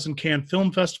 2000 Cannes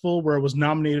Film Festival, where it was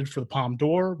nominated for the Palme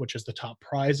d'Or, which is the top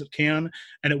prize at Cannes,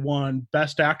 and it won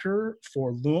Best Actor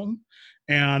for Leung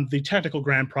and the Technical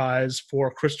Grand Prize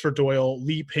for Christopher Doyle,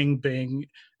 Li Ping Bing,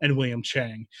 and William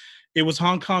Chang. It was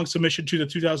Hong Kong's submission to the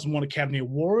 2001 Academy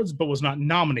Awards, but was not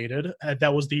nominated.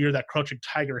 That was the year that Crouching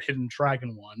Tiger, Hidden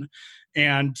Dragon won.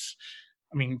 And,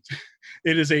 I mean,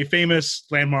 it is a famous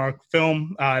landmark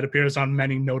film. It appears on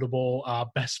many notable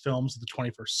best films of the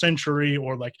 21st century,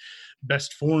 or like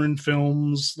best foreign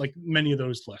films, like many of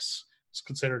those lists. It's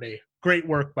considered a great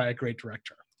work by a great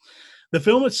director. The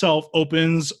film itself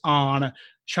opens on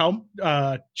Chow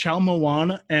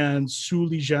Mo-wan and Su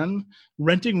Li-jen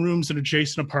renting rooms in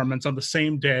adjacent apartments on the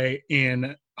same day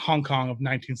in Hong Kong of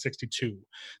 1962.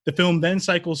 The film then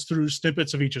cycles through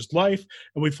snippets of each's life,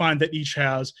 and we find that each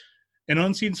has an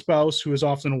unseen spouse who is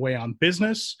often away on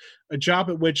business, a job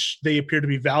at which they appear to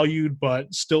be valued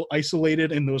but still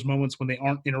isolated in those moments when they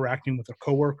aren't interacting with their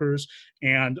coworkers,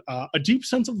 and a deep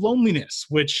sense of loneliness,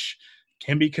 which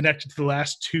can be connected to the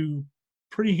last two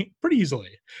pretty easily.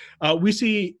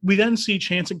 We then see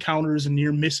chance encounters and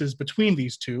near misses between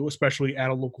these two, especially at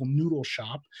a local noodle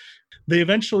shop. They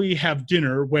eventually have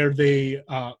dinner where they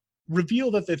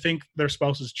reveal that they think their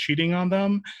spouse is cheating on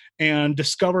them, and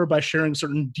discover by sharing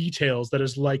certain details that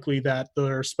is likely that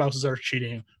their spouses are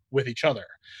cheating with each other.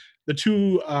 The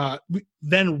two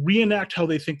then reenact how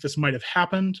they think this might have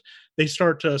happened. They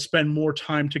start to spend more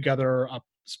time together,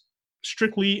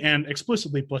 strictly and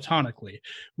explicitly platonically.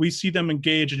 We see them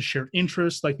engage in shared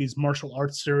interests like these martial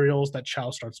arts serials that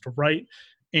Chow starts to write,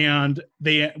 and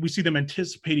we see them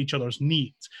anticipate each other's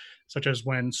needs, such as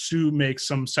when Sue makes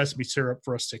some sesame syrup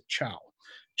for a sick Chow.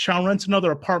 Chow rents another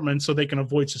apartment so they can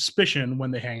avoid suspicion when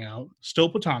they hang out, still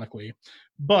platonically.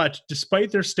 But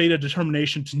despite their stated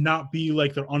determination to not be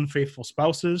like their unfaithful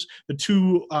spouses, the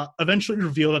two eventually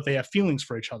reveal that they have feelings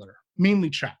for each other, mainly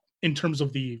Chow. In terms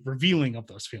of the revealing of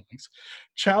those feelings,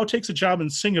 Chow takes a job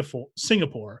in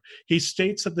Singapore. He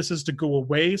states that this is to go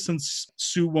away since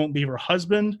Sue won't leave her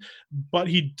husband, but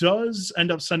he does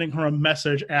end up sending her a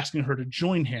message asking her to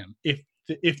join him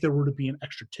if there were to be an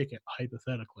extra ticket,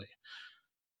 hypothetically.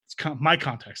 It's my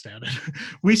context added.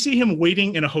 We see him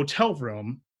waiting in a hotel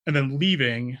room and then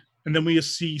leaving, and then we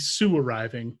see Sue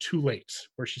arriving too late,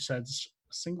 where she says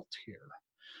a single tear.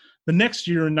 The next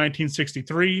year in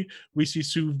 1963, we see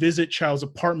Sue visit Chow's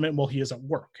apartment while he is at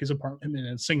work, his apartment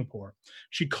in Singapore.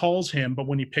 She calls him, but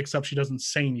when he picks up, she doesn't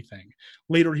say anything.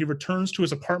 Later, he returns to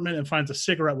his apartment and finds a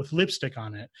cigarette with lipstick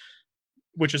on it,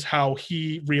 which is how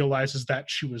he realizes that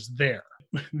she was there.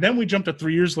 Then we jump to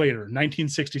 3 years later,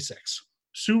 1966.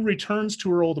 Sue returns to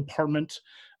her old apartment.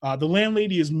 The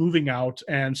landlady is moving out,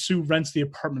 and Sue rents the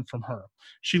apartment from her.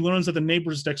 She learns that the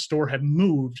neighbors next door have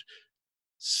moved,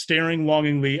 staring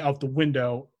longingly out the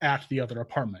window at the other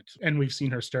apartment. And we've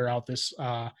seen her stare out this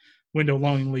window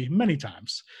longingly many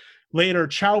times. Later,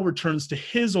 Chow returns to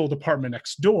his old apartment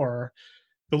next door.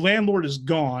 The landlord is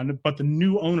gone, but the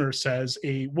new owner says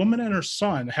a woman and her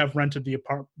son have rented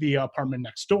the apartment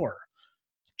next door.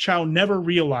 Chow never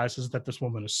realizes that this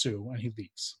woman is Sue, and he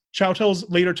leaves. Chow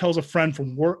later tells a friend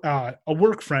from work, a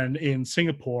work friend in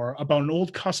Singapore, about an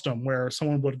old custom where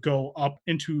someone would go up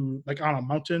into, like, on a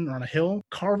mountain or on a hill,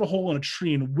 carve a hole in a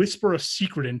tree, and whisper a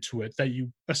secret into it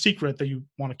a secret that you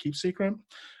want to keep secret.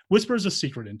 Whispers a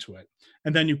secret into it,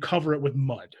 and then you cover it with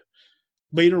mud.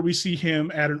 Later, we see him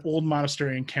at an old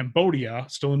monastery in Cambodia,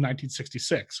 still in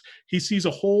 1966. He sees a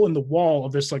hole in the wall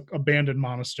of this, like, abandoned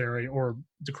monastery, or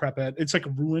decrepit. It's like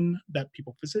a ruin that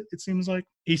people visit, it seems like.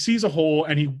 He sees a hole,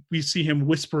 and we see him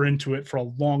whisper into it for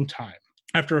a long time.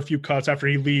 After a few cuts, after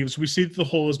he leaves, we see that the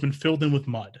hole has been filled in with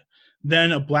mud.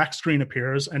 Then a black screen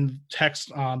appears, and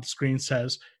text on the screen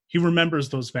says, "He remembers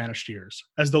those vanished years.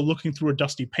 As though looking through a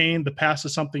dusty pane, the past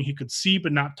is something he could see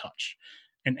but not touch.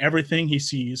 And everything he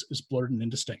sees is blurred and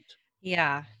indistinct."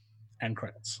 Yeah. End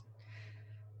credits.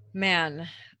 Man.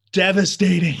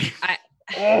 Devastating.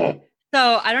 So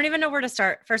I don't even know where to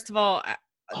start. First of all,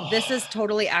 this is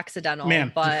totally accidental,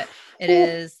 but it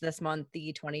is this month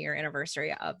the 20-year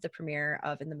anniversary of the premiere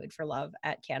of In the Mood for Love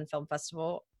at Cannes Film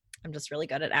Festival. I'm just really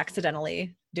good at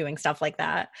accidentally doing stuff like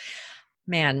that.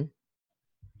 Man.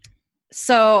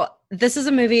 So this is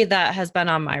a movie that has been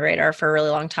on my radar for a really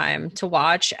long time to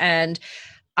watch. And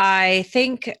I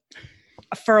think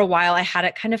for a while I had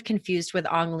it kind of confused with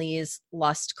Ang Lee's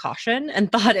Lust, Caution,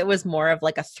 and thought it was more of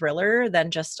like a thriller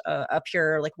than just a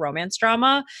pure like romance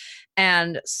drama.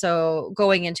 And so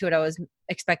going into it, I was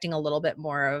expecting a little bit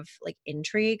more of like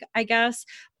intrigue, I guess.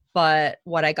 But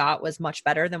what I got was much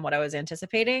better than what I was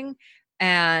anticipating.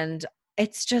 And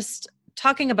it's just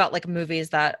talking about like movies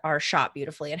that are shot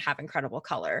beautifully and have incredible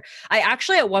color. I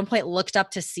actually at one point looked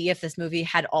up to see if this movie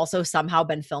had also somehow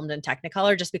been filmed in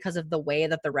Technicolor just because of the way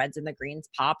that the reds and the greens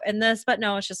pop in this, but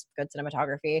no, it's just good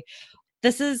cinematography.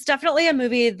 This is definitely a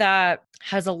movie that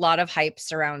has a lot of hype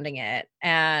surrounding it.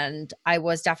 And I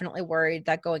was definitely worried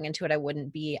that going into it, I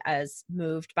wouldn't be as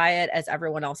moved by it as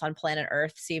everyone else on planet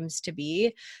Earth seems to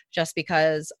be, just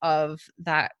because of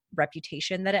that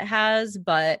reputation that it has.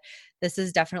 But this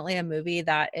is definitely a movie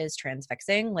that is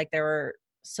transfixing. Like, there were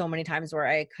so many times where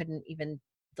I couldn't even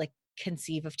like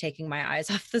conceive of taking my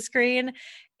eyes off the screen.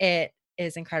 It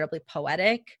is incredibly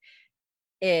poetic.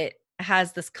 It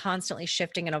has this constantly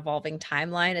shifting and evolving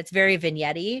timeline. It's very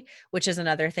vignette-y, which is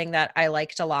another thing that I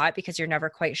liked a lot, because you're never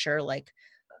quite sure like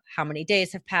how many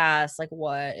days have passed, like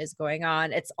what is going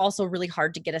on. It's also really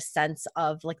hard to get a sense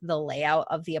of like the layout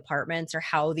of the apartments or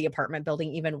how the apartment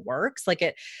building even works.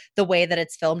 Like, the way that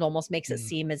it's filmed almost makes it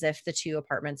seem as if the two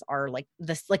apartments are like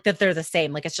this, like that they're the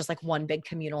same. Like, it's just like one big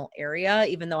communal area,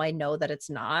 even though I know that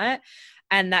it's not.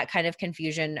 And that kind of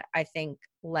confusion, I think,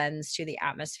 lends to the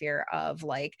atmosphere of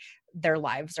like their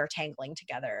lives are tangling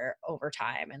together over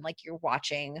time. And like, you're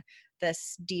watching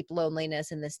this deep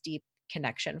loneliness and this deep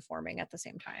connection forming at the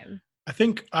same time. I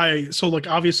think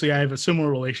obviously I have a similar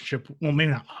relationship. Well,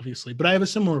 maybe not obviously, but I have a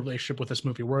similar relationship with this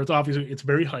movie where it's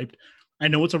very hyped. I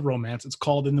know it's a romance. It's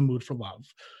called In the Mood for Love.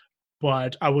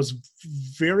 But I was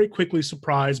very quickly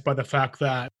surprised by the fact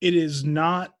that it is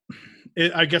not,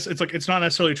 I guess it's not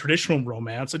necessarily a traditional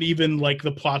romance, and even like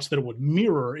the plots that it would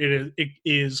mirror, it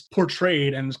is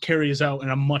portrayed and carries out in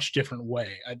a much different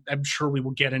way. I'm sure we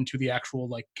will get into the actual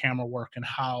like camera work and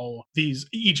how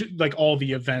all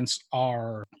the events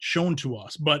are shown to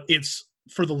us, but it's,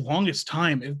 for the longest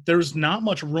time, there's not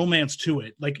much romance to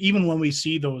it. Like, even when we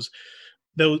see those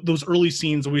early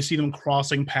scenes where we see them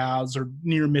crossing paths or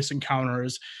near miss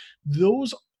encounters,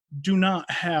 those do not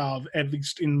have, at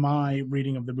least in my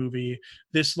reading of the movie,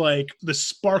 this like the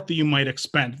spark that you might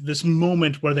expect, this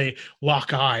moment where they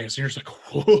lock eyes and you're just like,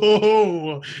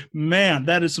 whoa, man,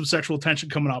 that is some sexual tension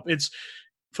coming up. It's,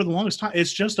 for the longest time,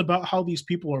 it's just about how these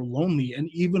people are lonely. And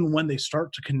even when they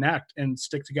start to connect and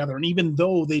stick together, and even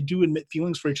though they do admit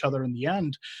feelings for each other in the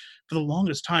end, for the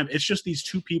longest time, it's just these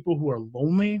two people who are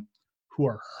lonely, who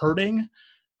are hurting,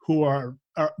 who are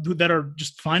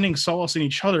just finding solace in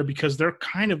each other because they're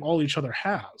kind of all each other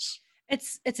has.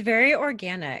 It's very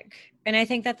organic. And I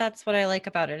think that that's what I like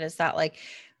about it, is that like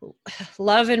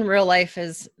love in real life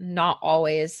is not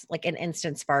always like an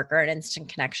instant spark or an instant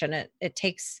connection. It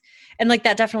takes, and like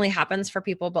that definitely happens for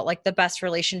people, but like the best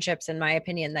relationships, in my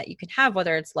opinion, that you can have,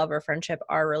 whether it's love or friendship,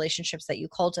 are relationships that you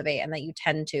cultivate and that you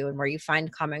tend to, and where you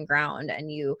find common ground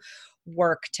and you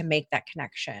work to make that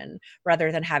connection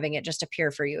rather than having it just appear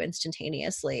for you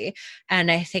instantaneously. And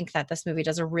I think that this movie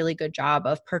does a really good job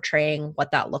of portraying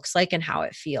what that looks like and how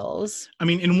it feels. I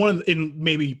mean, in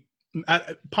maybe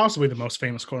possibly the most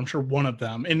famous quote, I'm sure one of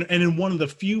them, and in one of the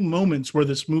few moments where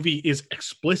this movie is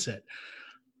explicit,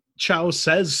 Chow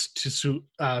says to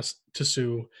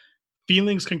Sue,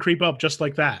 feelings can creep up just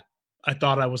like that. I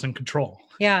thought I was in control.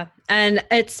 Yeah. And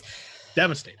it's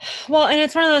devastating. Well, and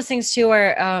it's one of those things too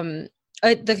where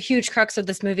the huge crux of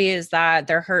this movie is that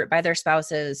they're hurt by their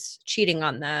spouses cheating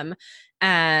on them,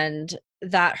 and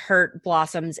that hurt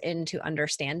blossoms into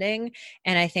understanding.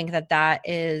 And I think that that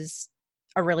is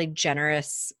a really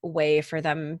generous way for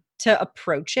them to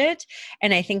approach it.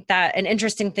 And I think that an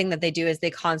interesting thing that they do is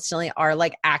they constantly are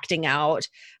like acting out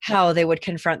how they would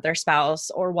confront their spouse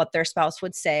or what their spouse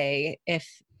would say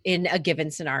if in a given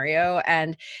scenario.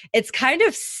 And it's kind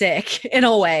of sick in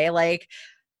a way, like,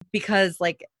 because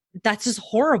like that's just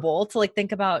horrible to like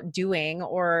think about doing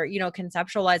or, you know,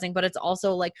 conceptualizing, but it's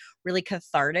also like really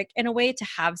cathartic in a way to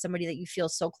have somebody that you feel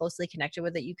so closely connected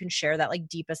with that you can share that like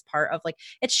deepest part of, like,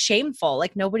 it's shameful.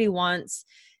 Like, nobody wants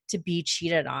to be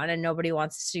cheated on, and nobody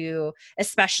wants to,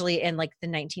 especially in like the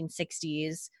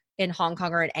 1960s in Hong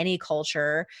Kong or in any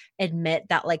culture, admit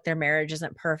that like their marriage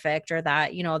isn't perfect or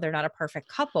that, you know, they're not a perfect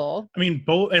couple. I mean,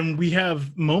 and we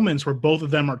have moments where both of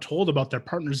them are told about their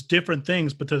partners different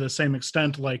things, but to the same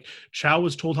extent. Like, Chow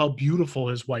was told how beautiful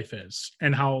his wife is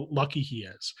and how lucky he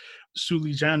is. Su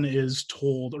Li Zhen is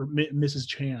told, or Mrs.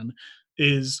 Chan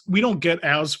is, we don't get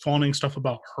as fawning stuff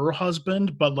about her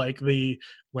husband, but like the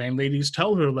landladies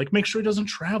tell her, like, make sure he doesn't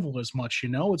travel as much, you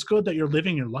know, it's good that you're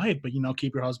living your life, but, you know,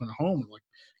 keep your husband at home, like,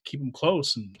 keep him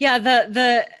close. And yeah,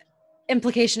 the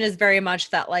implication is very much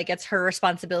that like it's her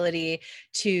responsibility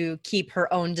to keep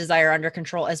her own desire under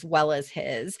control as well as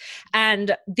his.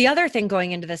 And the other thing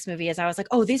going into this movie is I was like,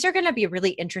 oh, these are going to be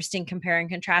really interesting compare and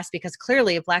contrast, because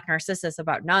clearly Black Narcissus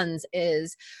about nuns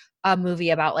is a movie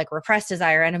about like repressed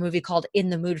desire, and a movie called In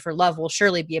the Mood for Love will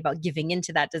surely be about giving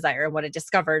into that desire. And what I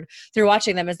discovered through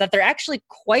watching them is that they're actually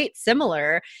quite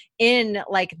similar in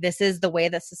like, this is the way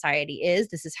that society is,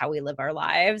 this is how we live our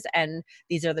lives, and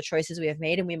these are the choices we have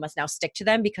made, and we must now stick to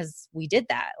them because we did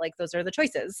that. Like, those are the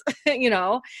choices, you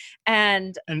know?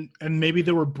 And maybe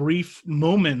there were brief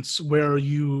moments where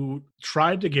you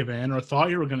tried to give in or thought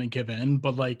you were going to give in,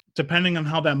 but like, depending on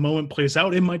how that moment plays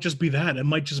out, it might just be that. It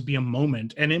might just be a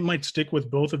moment, and it might stick with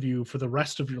both of you for the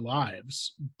rest of your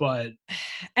lives.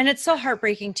 And it's so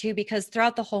heartbreaking too, because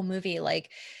throughout the whole movie,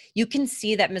 like, you can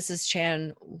see that Mrs.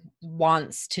 Chan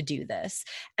wants to do this.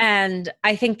 And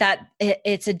I think that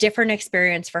it's a different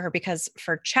experience for her, because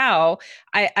for Chow,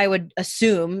 I would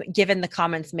assume, given the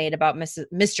comments made about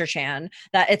Mr. Chan,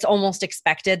 that it's almost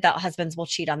expected that husbands will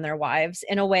cheat on their wives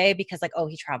in a way, because like, oh,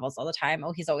 he travels all the time.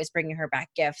 Oh, he's always bringing her back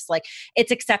gifts. Like,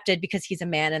 it's accepted because he's a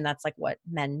man and that's like what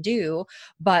men do.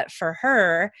 But for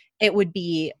her, it would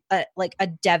be a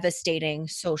devastating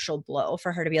social blow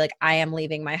for her to be like, I am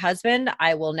leaving my husband.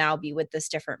 I will now be with this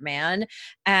different man.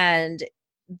 And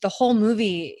the whole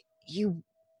movie,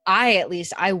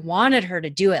 I wanted her to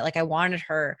do it. Like, I wanted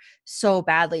her so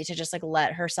badly to just like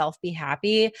let herself be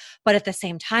happy. But at the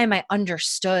same time, I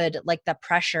understood like the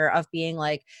pressure of being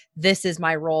like, this is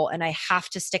my role and I have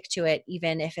to stick to it,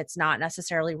 even if it's not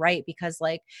necessarily right, because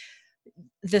like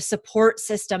the support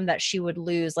system that she would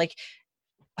lose, like,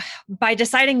 by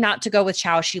deciding not to go with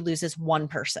Chow, she loses one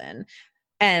person.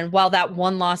 And while that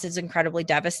one loss is incredibly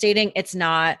devastating, it's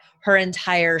not her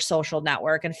entire social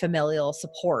network and familial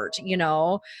support, you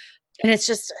know? And it's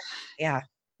just, yeah.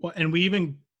 Well, and we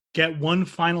even get one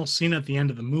final scene at the end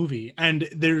of the movie. And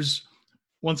there's,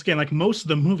 once again, like most of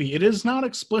the movie, it is not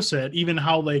explicit, even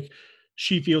how like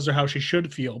she feels or how she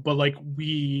should feel. But like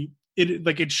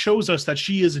it shows us that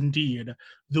she is indeed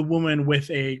the woman with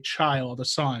a child, a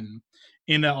son,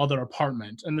 in that other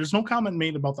apartment. And there's no comment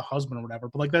made about the husband or whatever,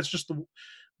 but like, that's just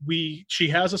she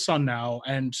has a son now,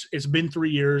 and it's been 3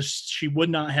 years. She would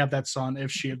not have that son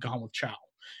if she had gone with Chow.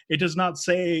 It does not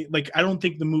say, like, I don't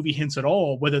think the movie hints at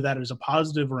all whether that is a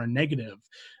positive or a negative.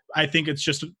 I think it's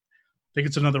just,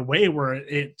 it's another way where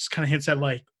it's kind of hints at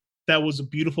like, that was a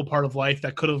beautiful part of life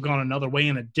that could have gone another way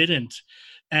and it didn't.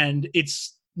 And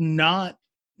it's not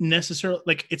necessarily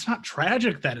like, it's not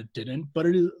tragic that it didn't, but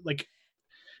it is like,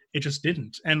 it just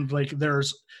didn't. And like,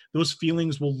 there's those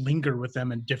feelings will linger with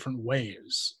them in different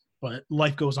ways, but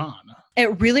life goes on.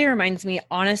 It really reminds me,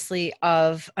 honestly,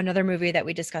 of another movie that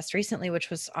we discussed recently, which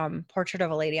was Portrait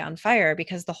of a Lady on Fire,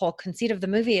 because the whole conceit of the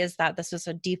movie is that this was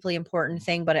a deeply important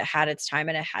thing, but it had its time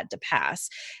and it had to pass.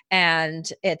 And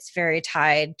it's very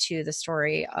tied to the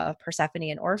story of Persephone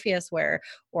and Orpheus, where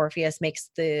Orpheus makes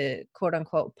the quote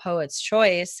unquote poet's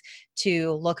choice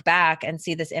to look back and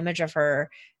see this image of her,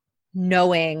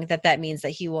 knowing that that means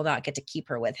that he will not get to keep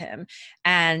her with him.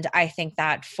 And I think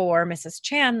that for Mrs.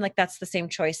 Chan, like, that's the same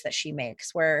choice that she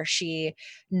makes, where she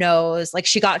knows, like,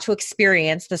 she got to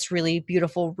experience this really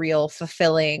beautiful, real,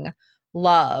 fulfilling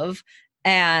love,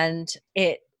 and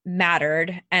it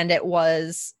mattered, and it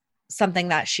was something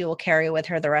that she will carry with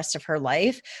her the rest of her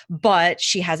life. But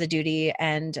she has a duty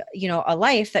and, you know, a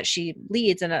life that she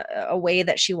leads in a way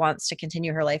that she wants to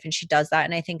continue her life. And she does that.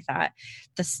 And I think that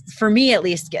this, for me at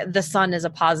least, the son is a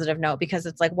positive note, because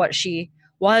it's like what she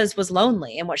was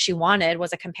lonely, and what she wanted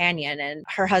was a companion. And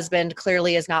her husband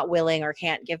clearly is not willing or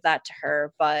can't give that to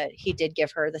her, but he did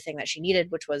give her the thing that she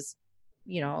needed, which was,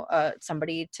 you know,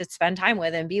 somebody to spend time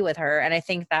with and be with her. And I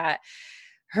think that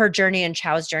her journey and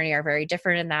Chow's journey are very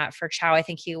different in that. For Chow, I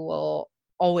think he will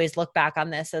always look back on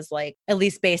this as like, at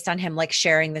least based on him like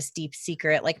sharing this deep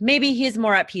secret, like maybe he's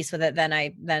more at peace with it than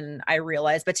I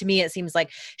realized. But to me, it seems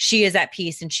like she is at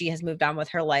peace and she has moved on with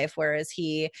her life, whereas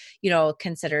he, you know,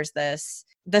 considers this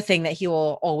the thing that he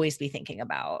will always be thinking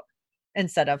about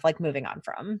instead of like moving on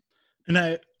from. And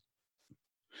I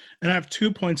have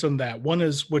 2 points on that. One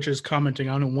is, which is commenting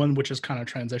on, and one which is kind of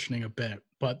transitioning a bit.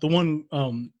 But the one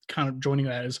kind of joining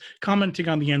that is commenting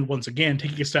on the end once again,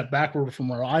 taking a step backward from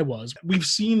where I was. We've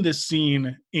seen this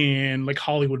scene in like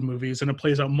Hollywood movies, and it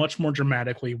plays out much more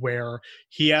dramatically, where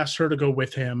he asks her to go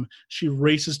with him. She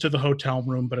races to the hotel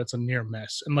room, but it's a near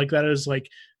miss. And like, that is like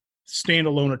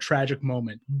standalone, a tragic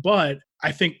moment. But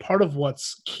I think part of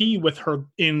what's key with her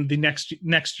in the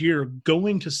next year,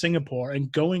 going to Singapore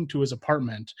and going to his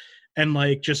apartment and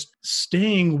like just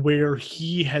staying where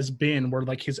he has been, where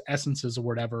like his essences or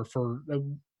whatever, for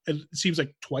it seems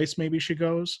like twice maybe she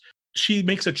goes. She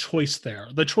makes a choice there.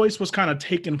 The choice was kind of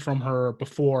taken from her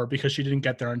before because she didn't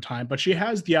get there in time, but she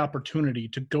has the opportunity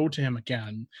to go to him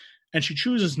again, and she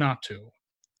chooses not to.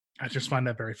 I just find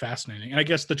that very fascinating. And I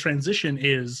guess the transition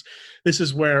is, this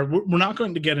is where we're not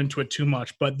going to get into it too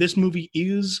much, but this movie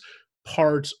is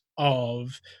part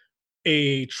of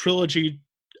a trilogy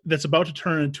that's about to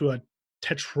turn into a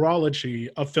tetralogy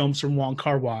of films from Wong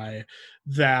Kar-wai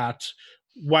that,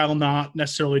 while not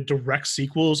necessarily direct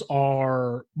sequels,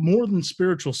 are more than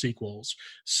spiritual sequels.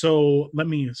 So let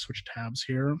me switch tabs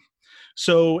here.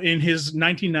 So in his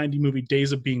 1990 movie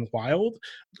Days of Being Wild,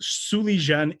 Su Li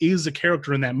Zhen is a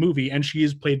character in that movie, and she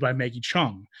is played by Maggie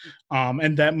Cheung.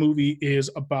 And that movie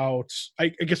is about, I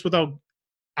guess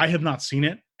I have not seen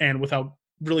it, and without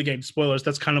really getting spoilers,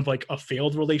 that's kind of like a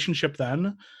failed relationship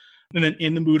then. And then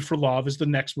In the Mood for Love is the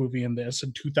next movie in this,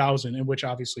 in 2000, in which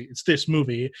obviously it's this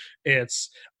movie. It's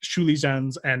Su Li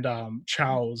Zhen's and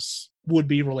Chow's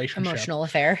would-be relationship. Emotional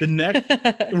affair. The next,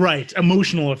 right,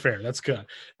 emotional affair. That's good.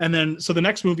 And then, so the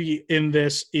next movie in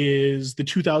this is the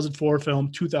 2004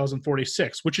 film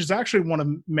 2046, which is actually one of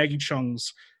Maggie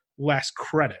Cheung's last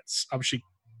credits. She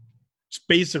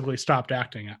basically stopped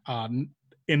acting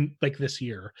in like this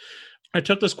year. I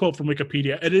took this quote from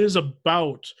Wikipedia. It is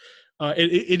about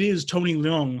it is Tony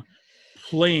Leung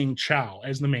playing Chow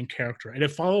as the main character, and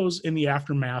it follows in the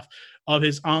aftermath of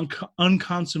his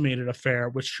unconsummated affair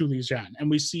with Su Li Zhen, and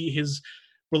we see his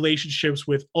relationships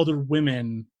with other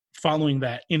women following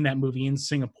that in that movie in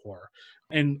Singapore.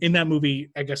 And in that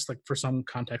movie, I guess, like, for some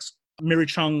context, Mary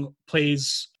Chung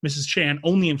plays Mrs. Chan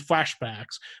only in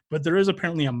flashbacks, but there is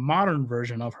apparently a modern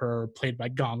version of her played by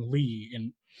Gong Li,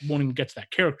 and won't even get to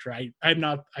that character. I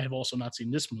have also not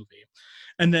seen this movie.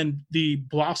 And then The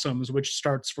Blossoms, which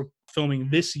starts for filming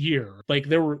this year, like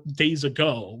there were days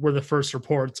ago, were the first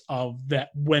reports of that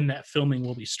when that filming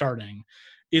will be starting,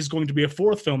 is going to be a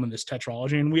fourth film in this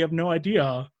tetralogy. And we have no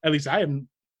idea, at least I have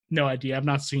no idea, I've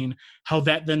not seen how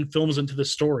that then films into the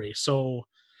story. So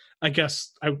I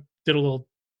guess I did a little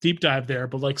deep dive there,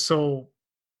 but like, so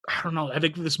I don't know. I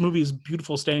think this movie is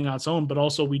beautiful standing on its own, but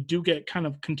also we do get kind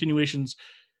of continuations.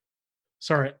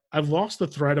 Sorry, I've lost the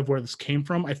thread of where this came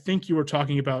from. I think you were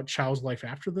talking about Chow's life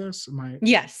after this. Am I?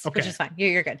 Yes, okay. Which is fine.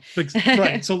 You're good.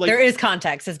 Right. So like, there is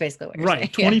context, is basically what you're saying.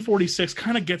 Right. 2046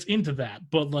 kind of gets into that,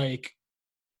 but like,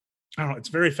 I don't know. It's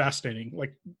very fascinating.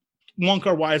 Like, Wong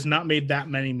Kar-wai has not made that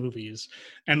many movies,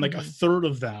 and like a third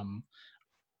of them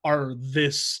are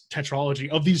this tetralogy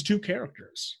of these two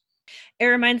characters. It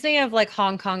reminds me of like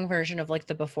Hong Kong version of like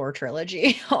the Before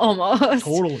trilogy almost.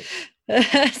 Totally.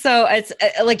 So it's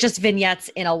like just vignettes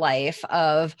in a life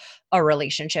of a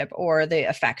relationship or the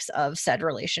effects of said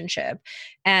relationship.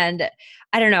 And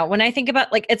I don't know, when I think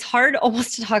about, like, it's hard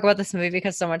almost to talk about this movie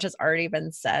because so much has already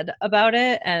been said about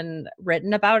it and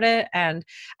written about it. And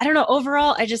I don't know,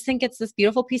 overall, I just think it's this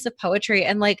beautiful piece of poetry.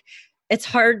 And like, it's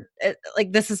hard,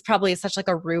 like, this is probably such like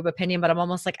a rube opinion, but I'm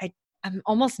almost like, I'm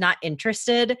almost not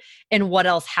interested in what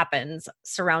else happens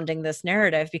surrounding this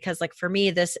narrative, because like, for me,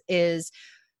 this is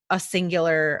a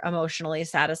singular emotionally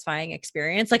satisfying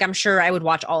experience. Like, I'm sure I would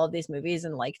watch all of these movies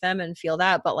and like them and feel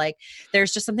that, but like,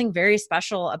 there's just something very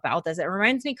special about this. It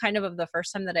reminds me kind of the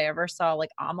first time that I ever saw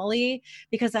like Amelie,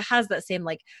 because it has that same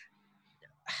like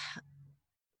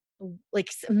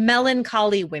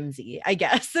melancholy whimsy, I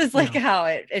guess, is like how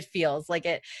it feels. Like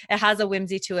it has a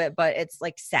whimsy to it, but it's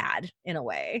like sad in a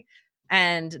way.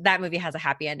 And that movie has a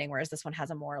happy ending, whereas this one has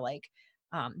a more like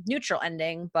neutral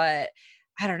ending. But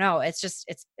I don't know. It's just,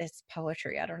 it's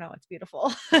poetry. I don't know. It's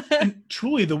beautiful. And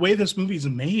truly, the way this movie is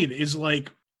made is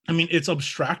like, I mean, it's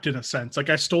abstract in a sense. Like,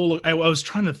 I was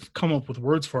trying to come up with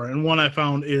words for it. And one I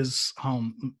found is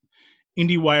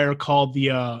IndieWire called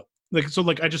the,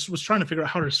 I just was trying to figure out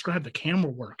how to describe the camera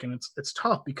work. And it's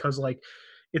tough because like,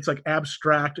 it's like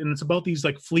abstract and it's about these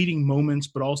like fleeting moments,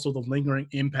 but also the lingering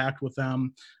impact with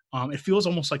them. It feels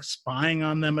almost like spying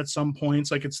on them at some points.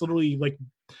 Like, it's literally like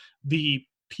the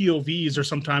POVs are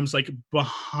sometimes like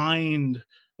behind,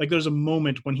 like there's a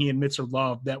moment when he admits her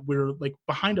love that we're like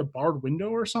behind a barred window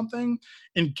or something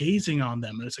and gazing on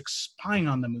them, and it's like spying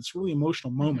on them. It's a really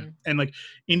emotional moment. And like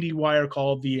IndieWire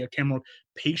called the camera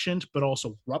patient but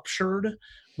also ruptured,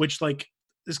 which like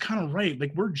is kind of right.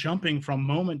 Like, we're jumping from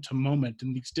moment to moment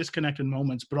in these disconnected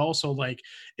moments, but also like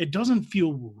it doesn't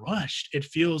feel rushed.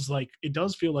 It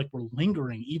does feel like we're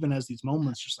lingering even as these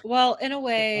moments just like, well, in a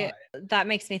way that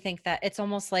makes me think that it's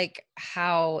almost like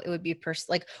how it would be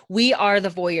like we are the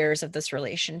voyeurs of this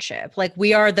relationship. Like,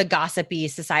 we are the gossipy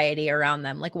society around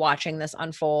them, like watching this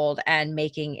unfold and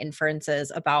making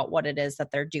inferences about what it is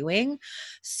that they're doing.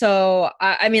 So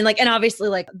I mean, like, and obviously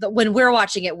like when we're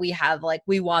watching it, we have like,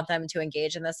 we want them to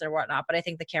engage in this or whatnot, but I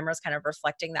think the camera is kind of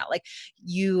reflecting that, like,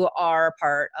 you are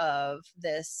part of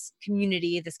this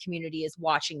community is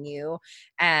watching you,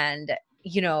 and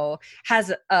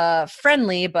has a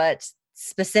friendly but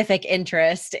specific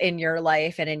interest in your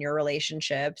life and in your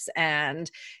relationships. And,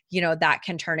 that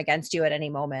can turn against you at any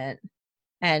moment.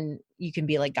 And you can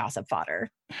be like gossip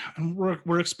fodder. And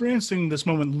we're experiencing this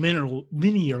moment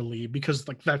linearly because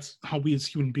like that's how we as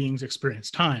human beings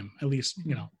experience time, at least,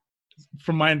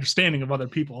 from my understanding of other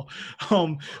people.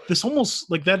 This almost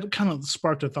like that kind of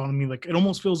sparked a thought in me. Like it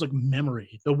almost feels like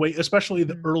memory, the way, especially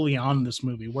the early on in this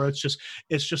movie, where it's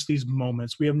just these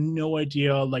moments. We have no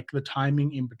idea like the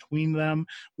timing in between them.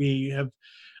 We have,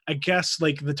 I guess,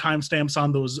 like the timestamps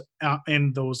on those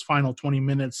in those final 20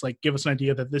 minutes, like give us an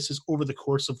idea that this is over the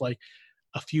course of like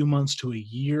a few months to a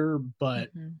year, but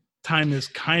time is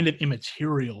kind of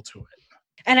immaterial to it.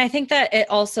 And I think that it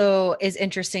also is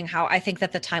interesting how I think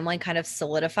that the timeline kind of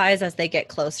solidifies as they get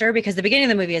closer, because the beginning of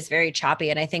the movie is very choppy.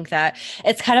 And I think that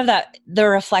it's kind of the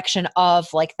reflection of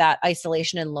like that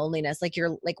isolation and loneliness. Like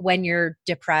you're like when you're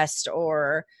depressed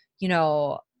or,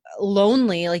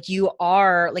 lonely, like you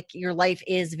are like your life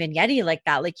is vignette like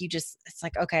that. Like it's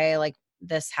like, okay, like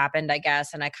this happened, I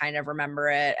guess. And I kind of remember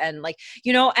it. And like,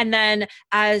 and then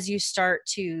as you start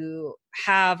to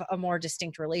have a more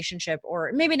distinct relationship, or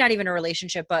maybe not even a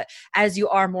relationship, but as you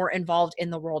are more involved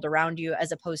in the world around you,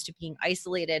 as opposed to being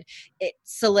isolated, it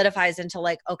solidifies into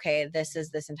like, okay, this is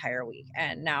this entire week.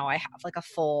 And now I have like a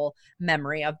full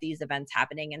memory of these events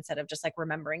happening instead of just like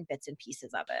remembering bits and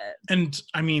pieces of it. And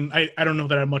I mean, I don't know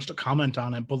that I have much to comment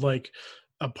on it, but like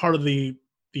a part of the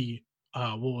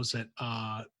what was it?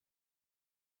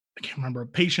 I can't remember,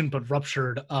 patient but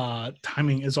ruptured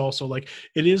timing is also like,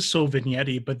 it is so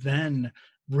vignette, but then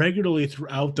regularly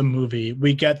throughout the movie,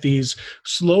 we get these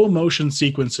slow motion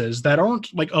sequences that aren't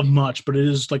like of much, but it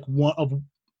is like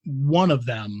one of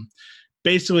them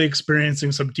basically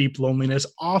experiencing some deep loneliness,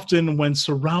 often when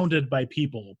surrounded by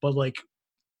people, but like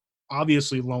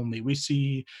obviously lonely. We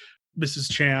see Mrs.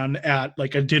 Chan at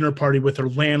like a dinner party with her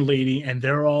landlady, and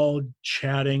they're all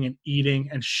chatting and eating,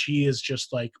 and she is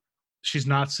just like, she's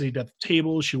not seated at the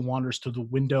table. She wanders to the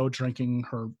window, drinking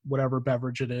her whatever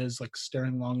beverage it is, like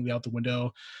staring longingly out the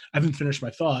window. I haven't finished my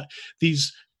thought.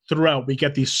 Throughout, we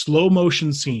get these slow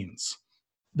motion scenes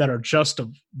that are just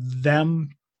of them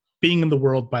being in the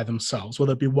world by themselves,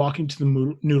 whether it be walking to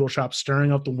the noodle shop,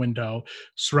 staring out the window,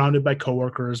 surrounded by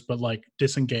coworkers, but like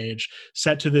disengaged,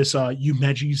 set to this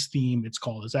Yumeji's theme, it's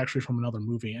called. It's actually from another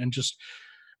movie. And just,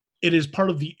 it is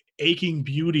part of the aching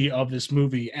beauty of this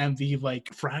movie and the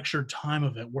like fractured time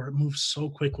of it, where it moves so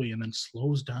quickly and then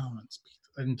slows down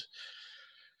and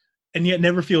yet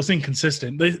never feels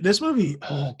inconsistent. This movie,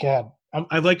 oh god,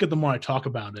 I like it the more I talk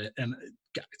about it, and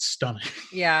God, it's stunning.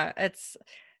 Yeah,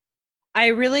 I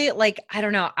really like, I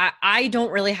don't know, I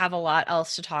don't really have a lot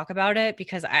else to talk about it,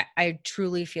 because I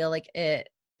truly feel like it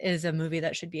is a movie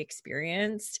that should be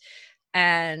experienced,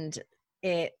 and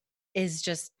it is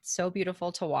just so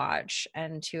beautiful to watch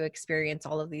and to experience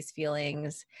all of these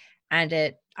feelings. And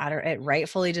it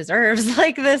rightfully deserves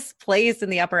like this place in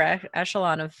the upper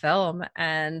echelon of film.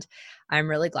 And I'm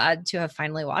really glad to have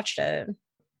finally watched it.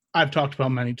 I've talked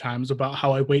about many times about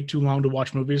how I wait too long to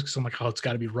watch movies because I'm like, oh, it's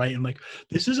got to be right. And like,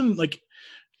 this isn't like,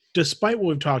 despite what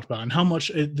we've talked about and how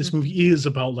much this movie is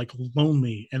about like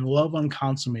lonely and love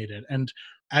unconsummated. And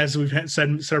as we've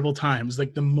said several times,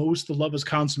 like the love is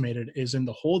consummated is in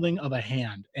the holding of a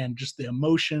hand and just the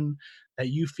emotion that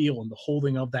you feel in the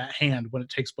holding of that hand when it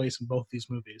takes place in both these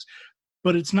movies.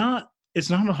 But it's not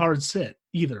a hard sit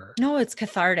either. No, it's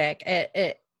cathartic.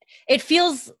 It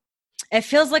feels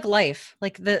like life.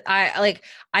 Like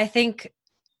I think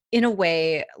in a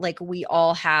way, like we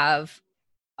all have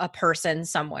a person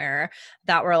somewhere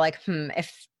that we're like,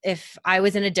 if I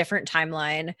was in a different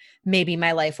timeline, maybe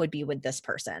my life would be with this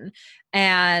person.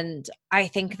 And I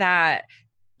think that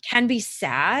can be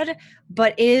sad,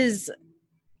 but is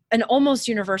an almost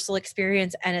universal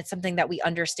experience. And it's something that we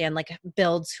understand, like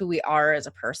builds who we are as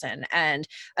a person. And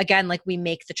again, like we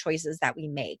make the choices that we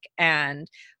make, and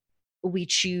we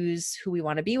choose who we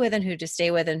want to be with and who to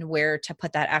stay with and where to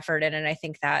put that effort in. And I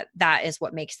think that is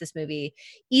what makes this movie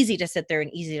easy to sit there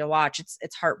and easy to watch.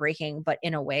 It's heartbreaking, but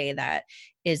in a way that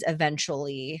is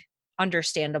eventually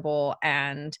understandable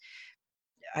and,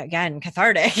 again,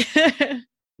 cathartic.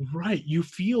 Right. You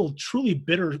feel truly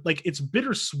bitter. Like it's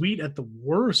bittersweet at the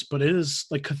worst, but it is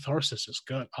like catharsis is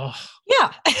good. Oh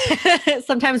yeah.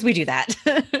 Sometimes we do that.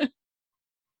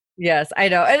 Yes, I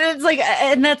know. And it's like,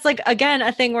 and that's like, again,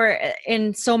 a thing where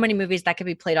in so many movies that could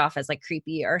be played off as like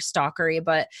creepy or stalkery,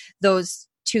 but those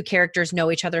two characters know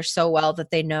each other so well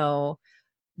that they know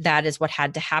that is what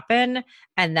had to happen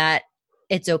and that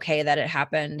it's okay that it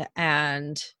happened.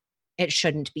 And it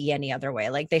shouldn't be any other way.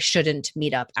 Like they shouldn't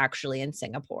meet up actually in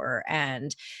Singapore.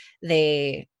 And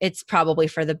it's probably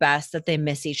for the best that they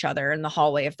miss each other in the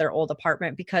hallway of their old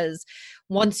apartment, because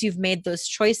once you've made those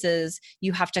choices,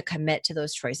 you have to commit to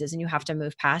those choices and you have to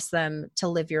move past them to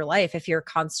live your life. If you're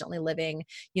constantly living,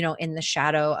 in the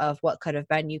shadow of what could have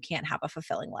been, you can't have a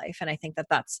fulfilling life. And I think that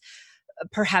that's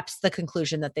perhaps the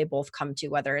conclusion that they both come to,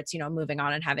 whether it's, moving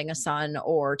on and having a son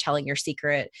or telling your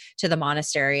secret to the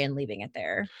monastery and leaving it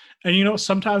there. And,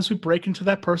 sometimes we break into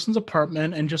that person's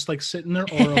apartment and just like sit in their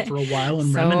aura for a while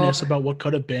and reminisce about what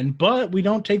could have been, but we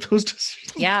don't take those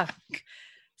decisions. Yeah.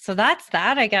 So that's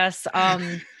that, I guess.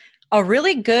 A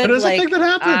really good, that is a thing that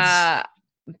happens.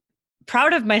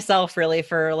 Proud of myself really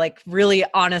for like really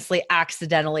honestly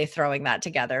accidentally throwing that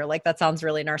together. Like that sounds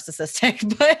really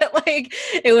narcissistic, but like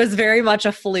it was very much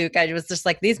a fluke. I was just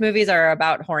like, these movies are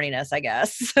about horniness, I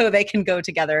guess, so they can go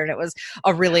together. And it was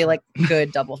a really like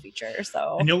good double feature.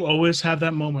 So, and you'll always have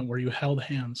that moment where you held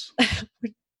hands.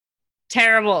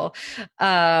 Terrible.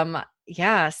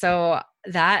 Yeah. So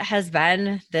that has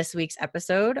been this week's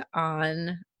episode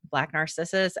on Black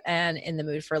Narcissus and In the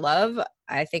Mood for Love.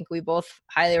 I think we both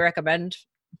highly recommend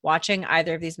watching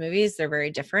either of these movies. They're very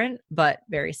different, but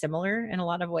very similar in a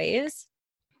lot of ways.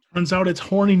 Turns out it's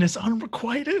horniness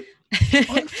unrequited,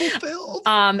 unfulfilled.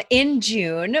 In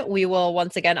June, we will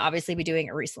once again obviously be doing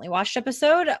a recently watched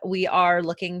episode. We are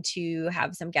looking to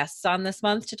have some guests on this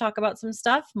month to talk about some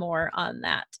stuff. More on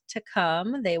that to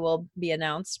come. They will be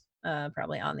announced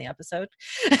probably on the episode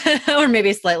or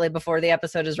maybe slightly before the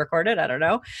episode is recorded. I don't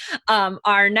know.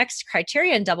 Our next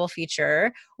Criterion double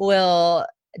feature will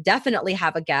definitely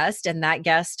have a guest, and that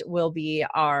guest will be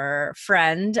our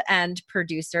friend and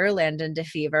producer, Landon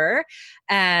DeFever.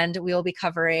 And we will be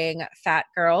covering Fat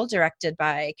Girl, directed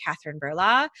by Catherine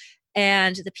Berla,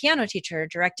 and The Piano Teacher,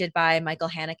 directed by Michael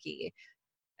Haneke.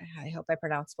 I hope I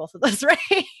pronounced both of those right.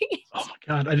 Oh my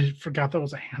God. I forgot that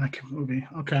was a Haneke movie.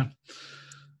 Okay.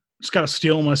 Just got to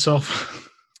steel myself.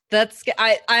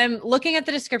 I'm looking at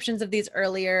the descriptions of these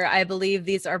earlier. I believe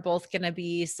these are both going to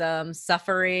be some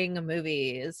suffering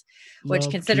movies, which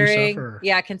considering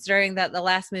that the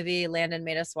last movie Landon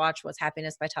made us watch was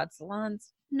Happiness by Todd Solondz.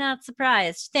 Not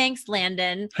surprised. Thanks,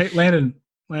 Landon. Hey, Landon,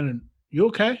 you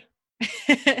okay?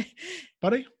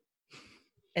 Buddy?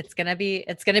 It's going to be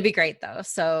great though.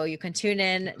 So you can tune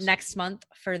in next month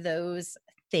for those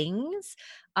things.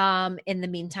 In the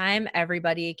meantime,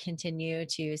 everybody continue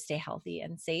to stay healthy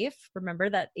and safe. Remember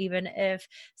that even if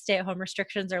stay-at-home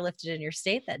restrictions are lifted in your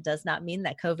state, that does not mean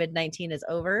that COVID-19 is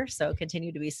over. So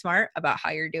continue to be smart about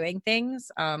how you're doing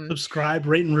things. Subscribe,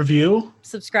 rate, and review.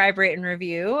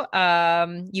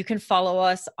 You can follow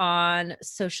us on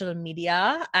social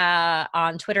media,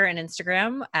 on Twitter and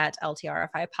Instagram at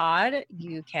LTRFI Pod.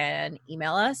 You can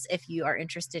email us if you are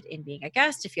interested in being a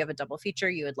guest. If you have a double feature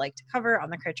you would like to cover on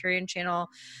the Criterion channel,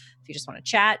 if you just want to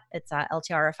chat, it's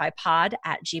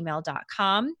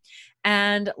ltrfipod@gmail.com.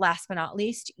 And last but not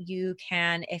least, you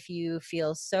can, if you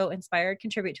feel so inspired,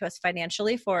 contribute to us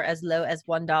financially for as low as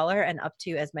 $1 and up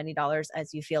to as many dollars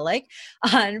as you feel like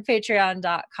on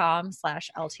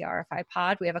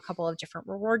patreon.com/ltrfipod. We have a couple of different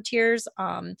reward tiers.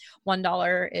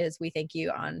 $1 is We Thank You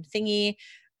on Thingy.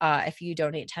 If you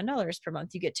donate $10 per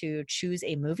month, you get to choose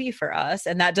a movie for us.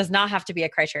 And that does not have to be a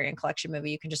Criterion Collection movie.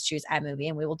 You can just choose a movie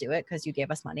and we will do it because you gave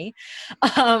us money.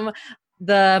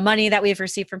 The money that we've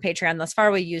received from Patreon thus far,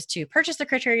 we use to purchase the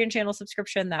Criterion Channel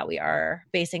subscription that we are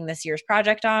basing this year's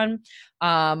project on.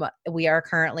 We are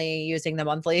currently using the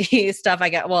monthly stuff.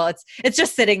 It's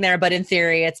just sitting there, but in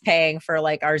theory, it's paying for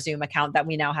like our Zoom account that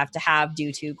we now have to have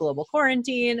due to global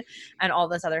quarantine and all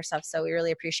this other stuff. So we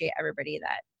really appreciate everybody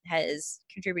that has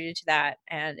contributed to that.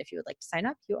 And if you would like to sign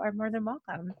up, you are more than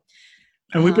welcome.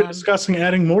 And we've been discussing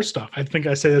adding more stuff. I think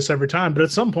I say this every time, but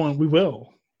at some point we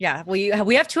will. Yeah, we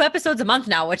have 2 episodes a month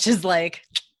now, which is like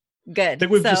good. I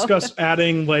think we've discussed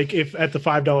adding, like, if at the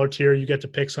 $5 tier you get to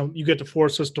pick you get to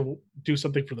force us to do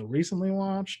something for the recently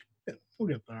watched. Yeah, we'll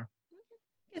get there.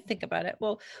 Think about it.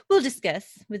 We'll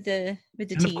discuss with the team.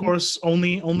 And of course,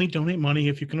 only donate money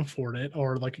if you can afford it,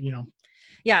 or like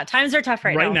Yeah, times are tough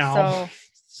right now. So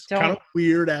it's kind of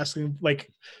weird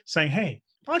saying, "Hey,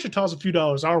 why don't you toss a few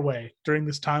dollars our way during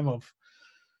this time of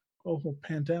global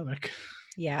pandemic?"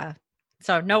 Yeah.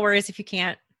 So no worries if you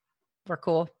can't. We're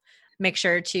cool. Make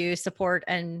sure to support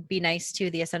and be nice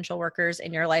to the essential workers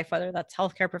in your life, whether that's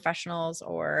healthcare professionals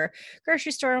or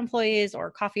grocery store employees or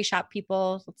coffee shop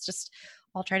people. Let's just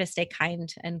all try to stay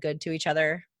kind and good to each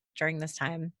other during this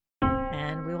time.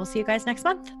 And we will see you guys next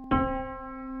month.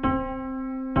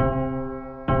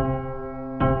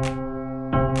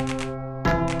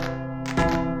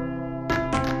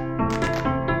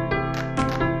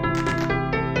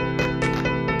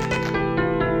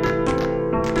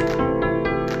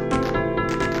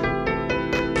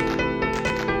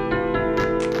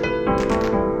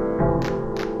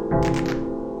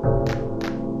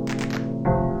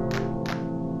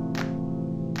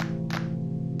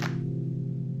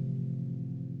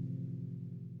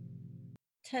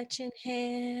 touching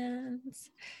hands,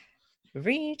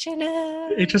 reaching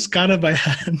out. It just got in my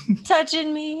head.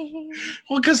 Touching me.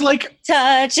 Well, because like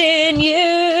touching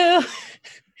you,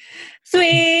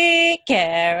 sweet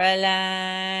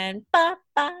Caroline. Ba,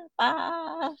 ba,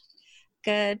 ba.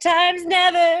 Good times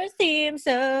never seem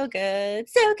so good.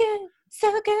 So good,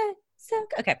 so good, so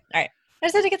good. Okay, all right. I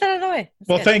just had to get that out of the way.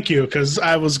 Well, thank you, because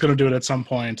I was going to do it at some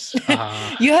point.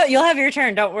 You'll have your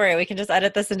turn. Don't worry. We can just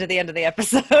edit this into the end of the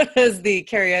episode as the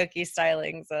karaoke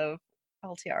stylings of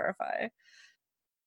LTRFI.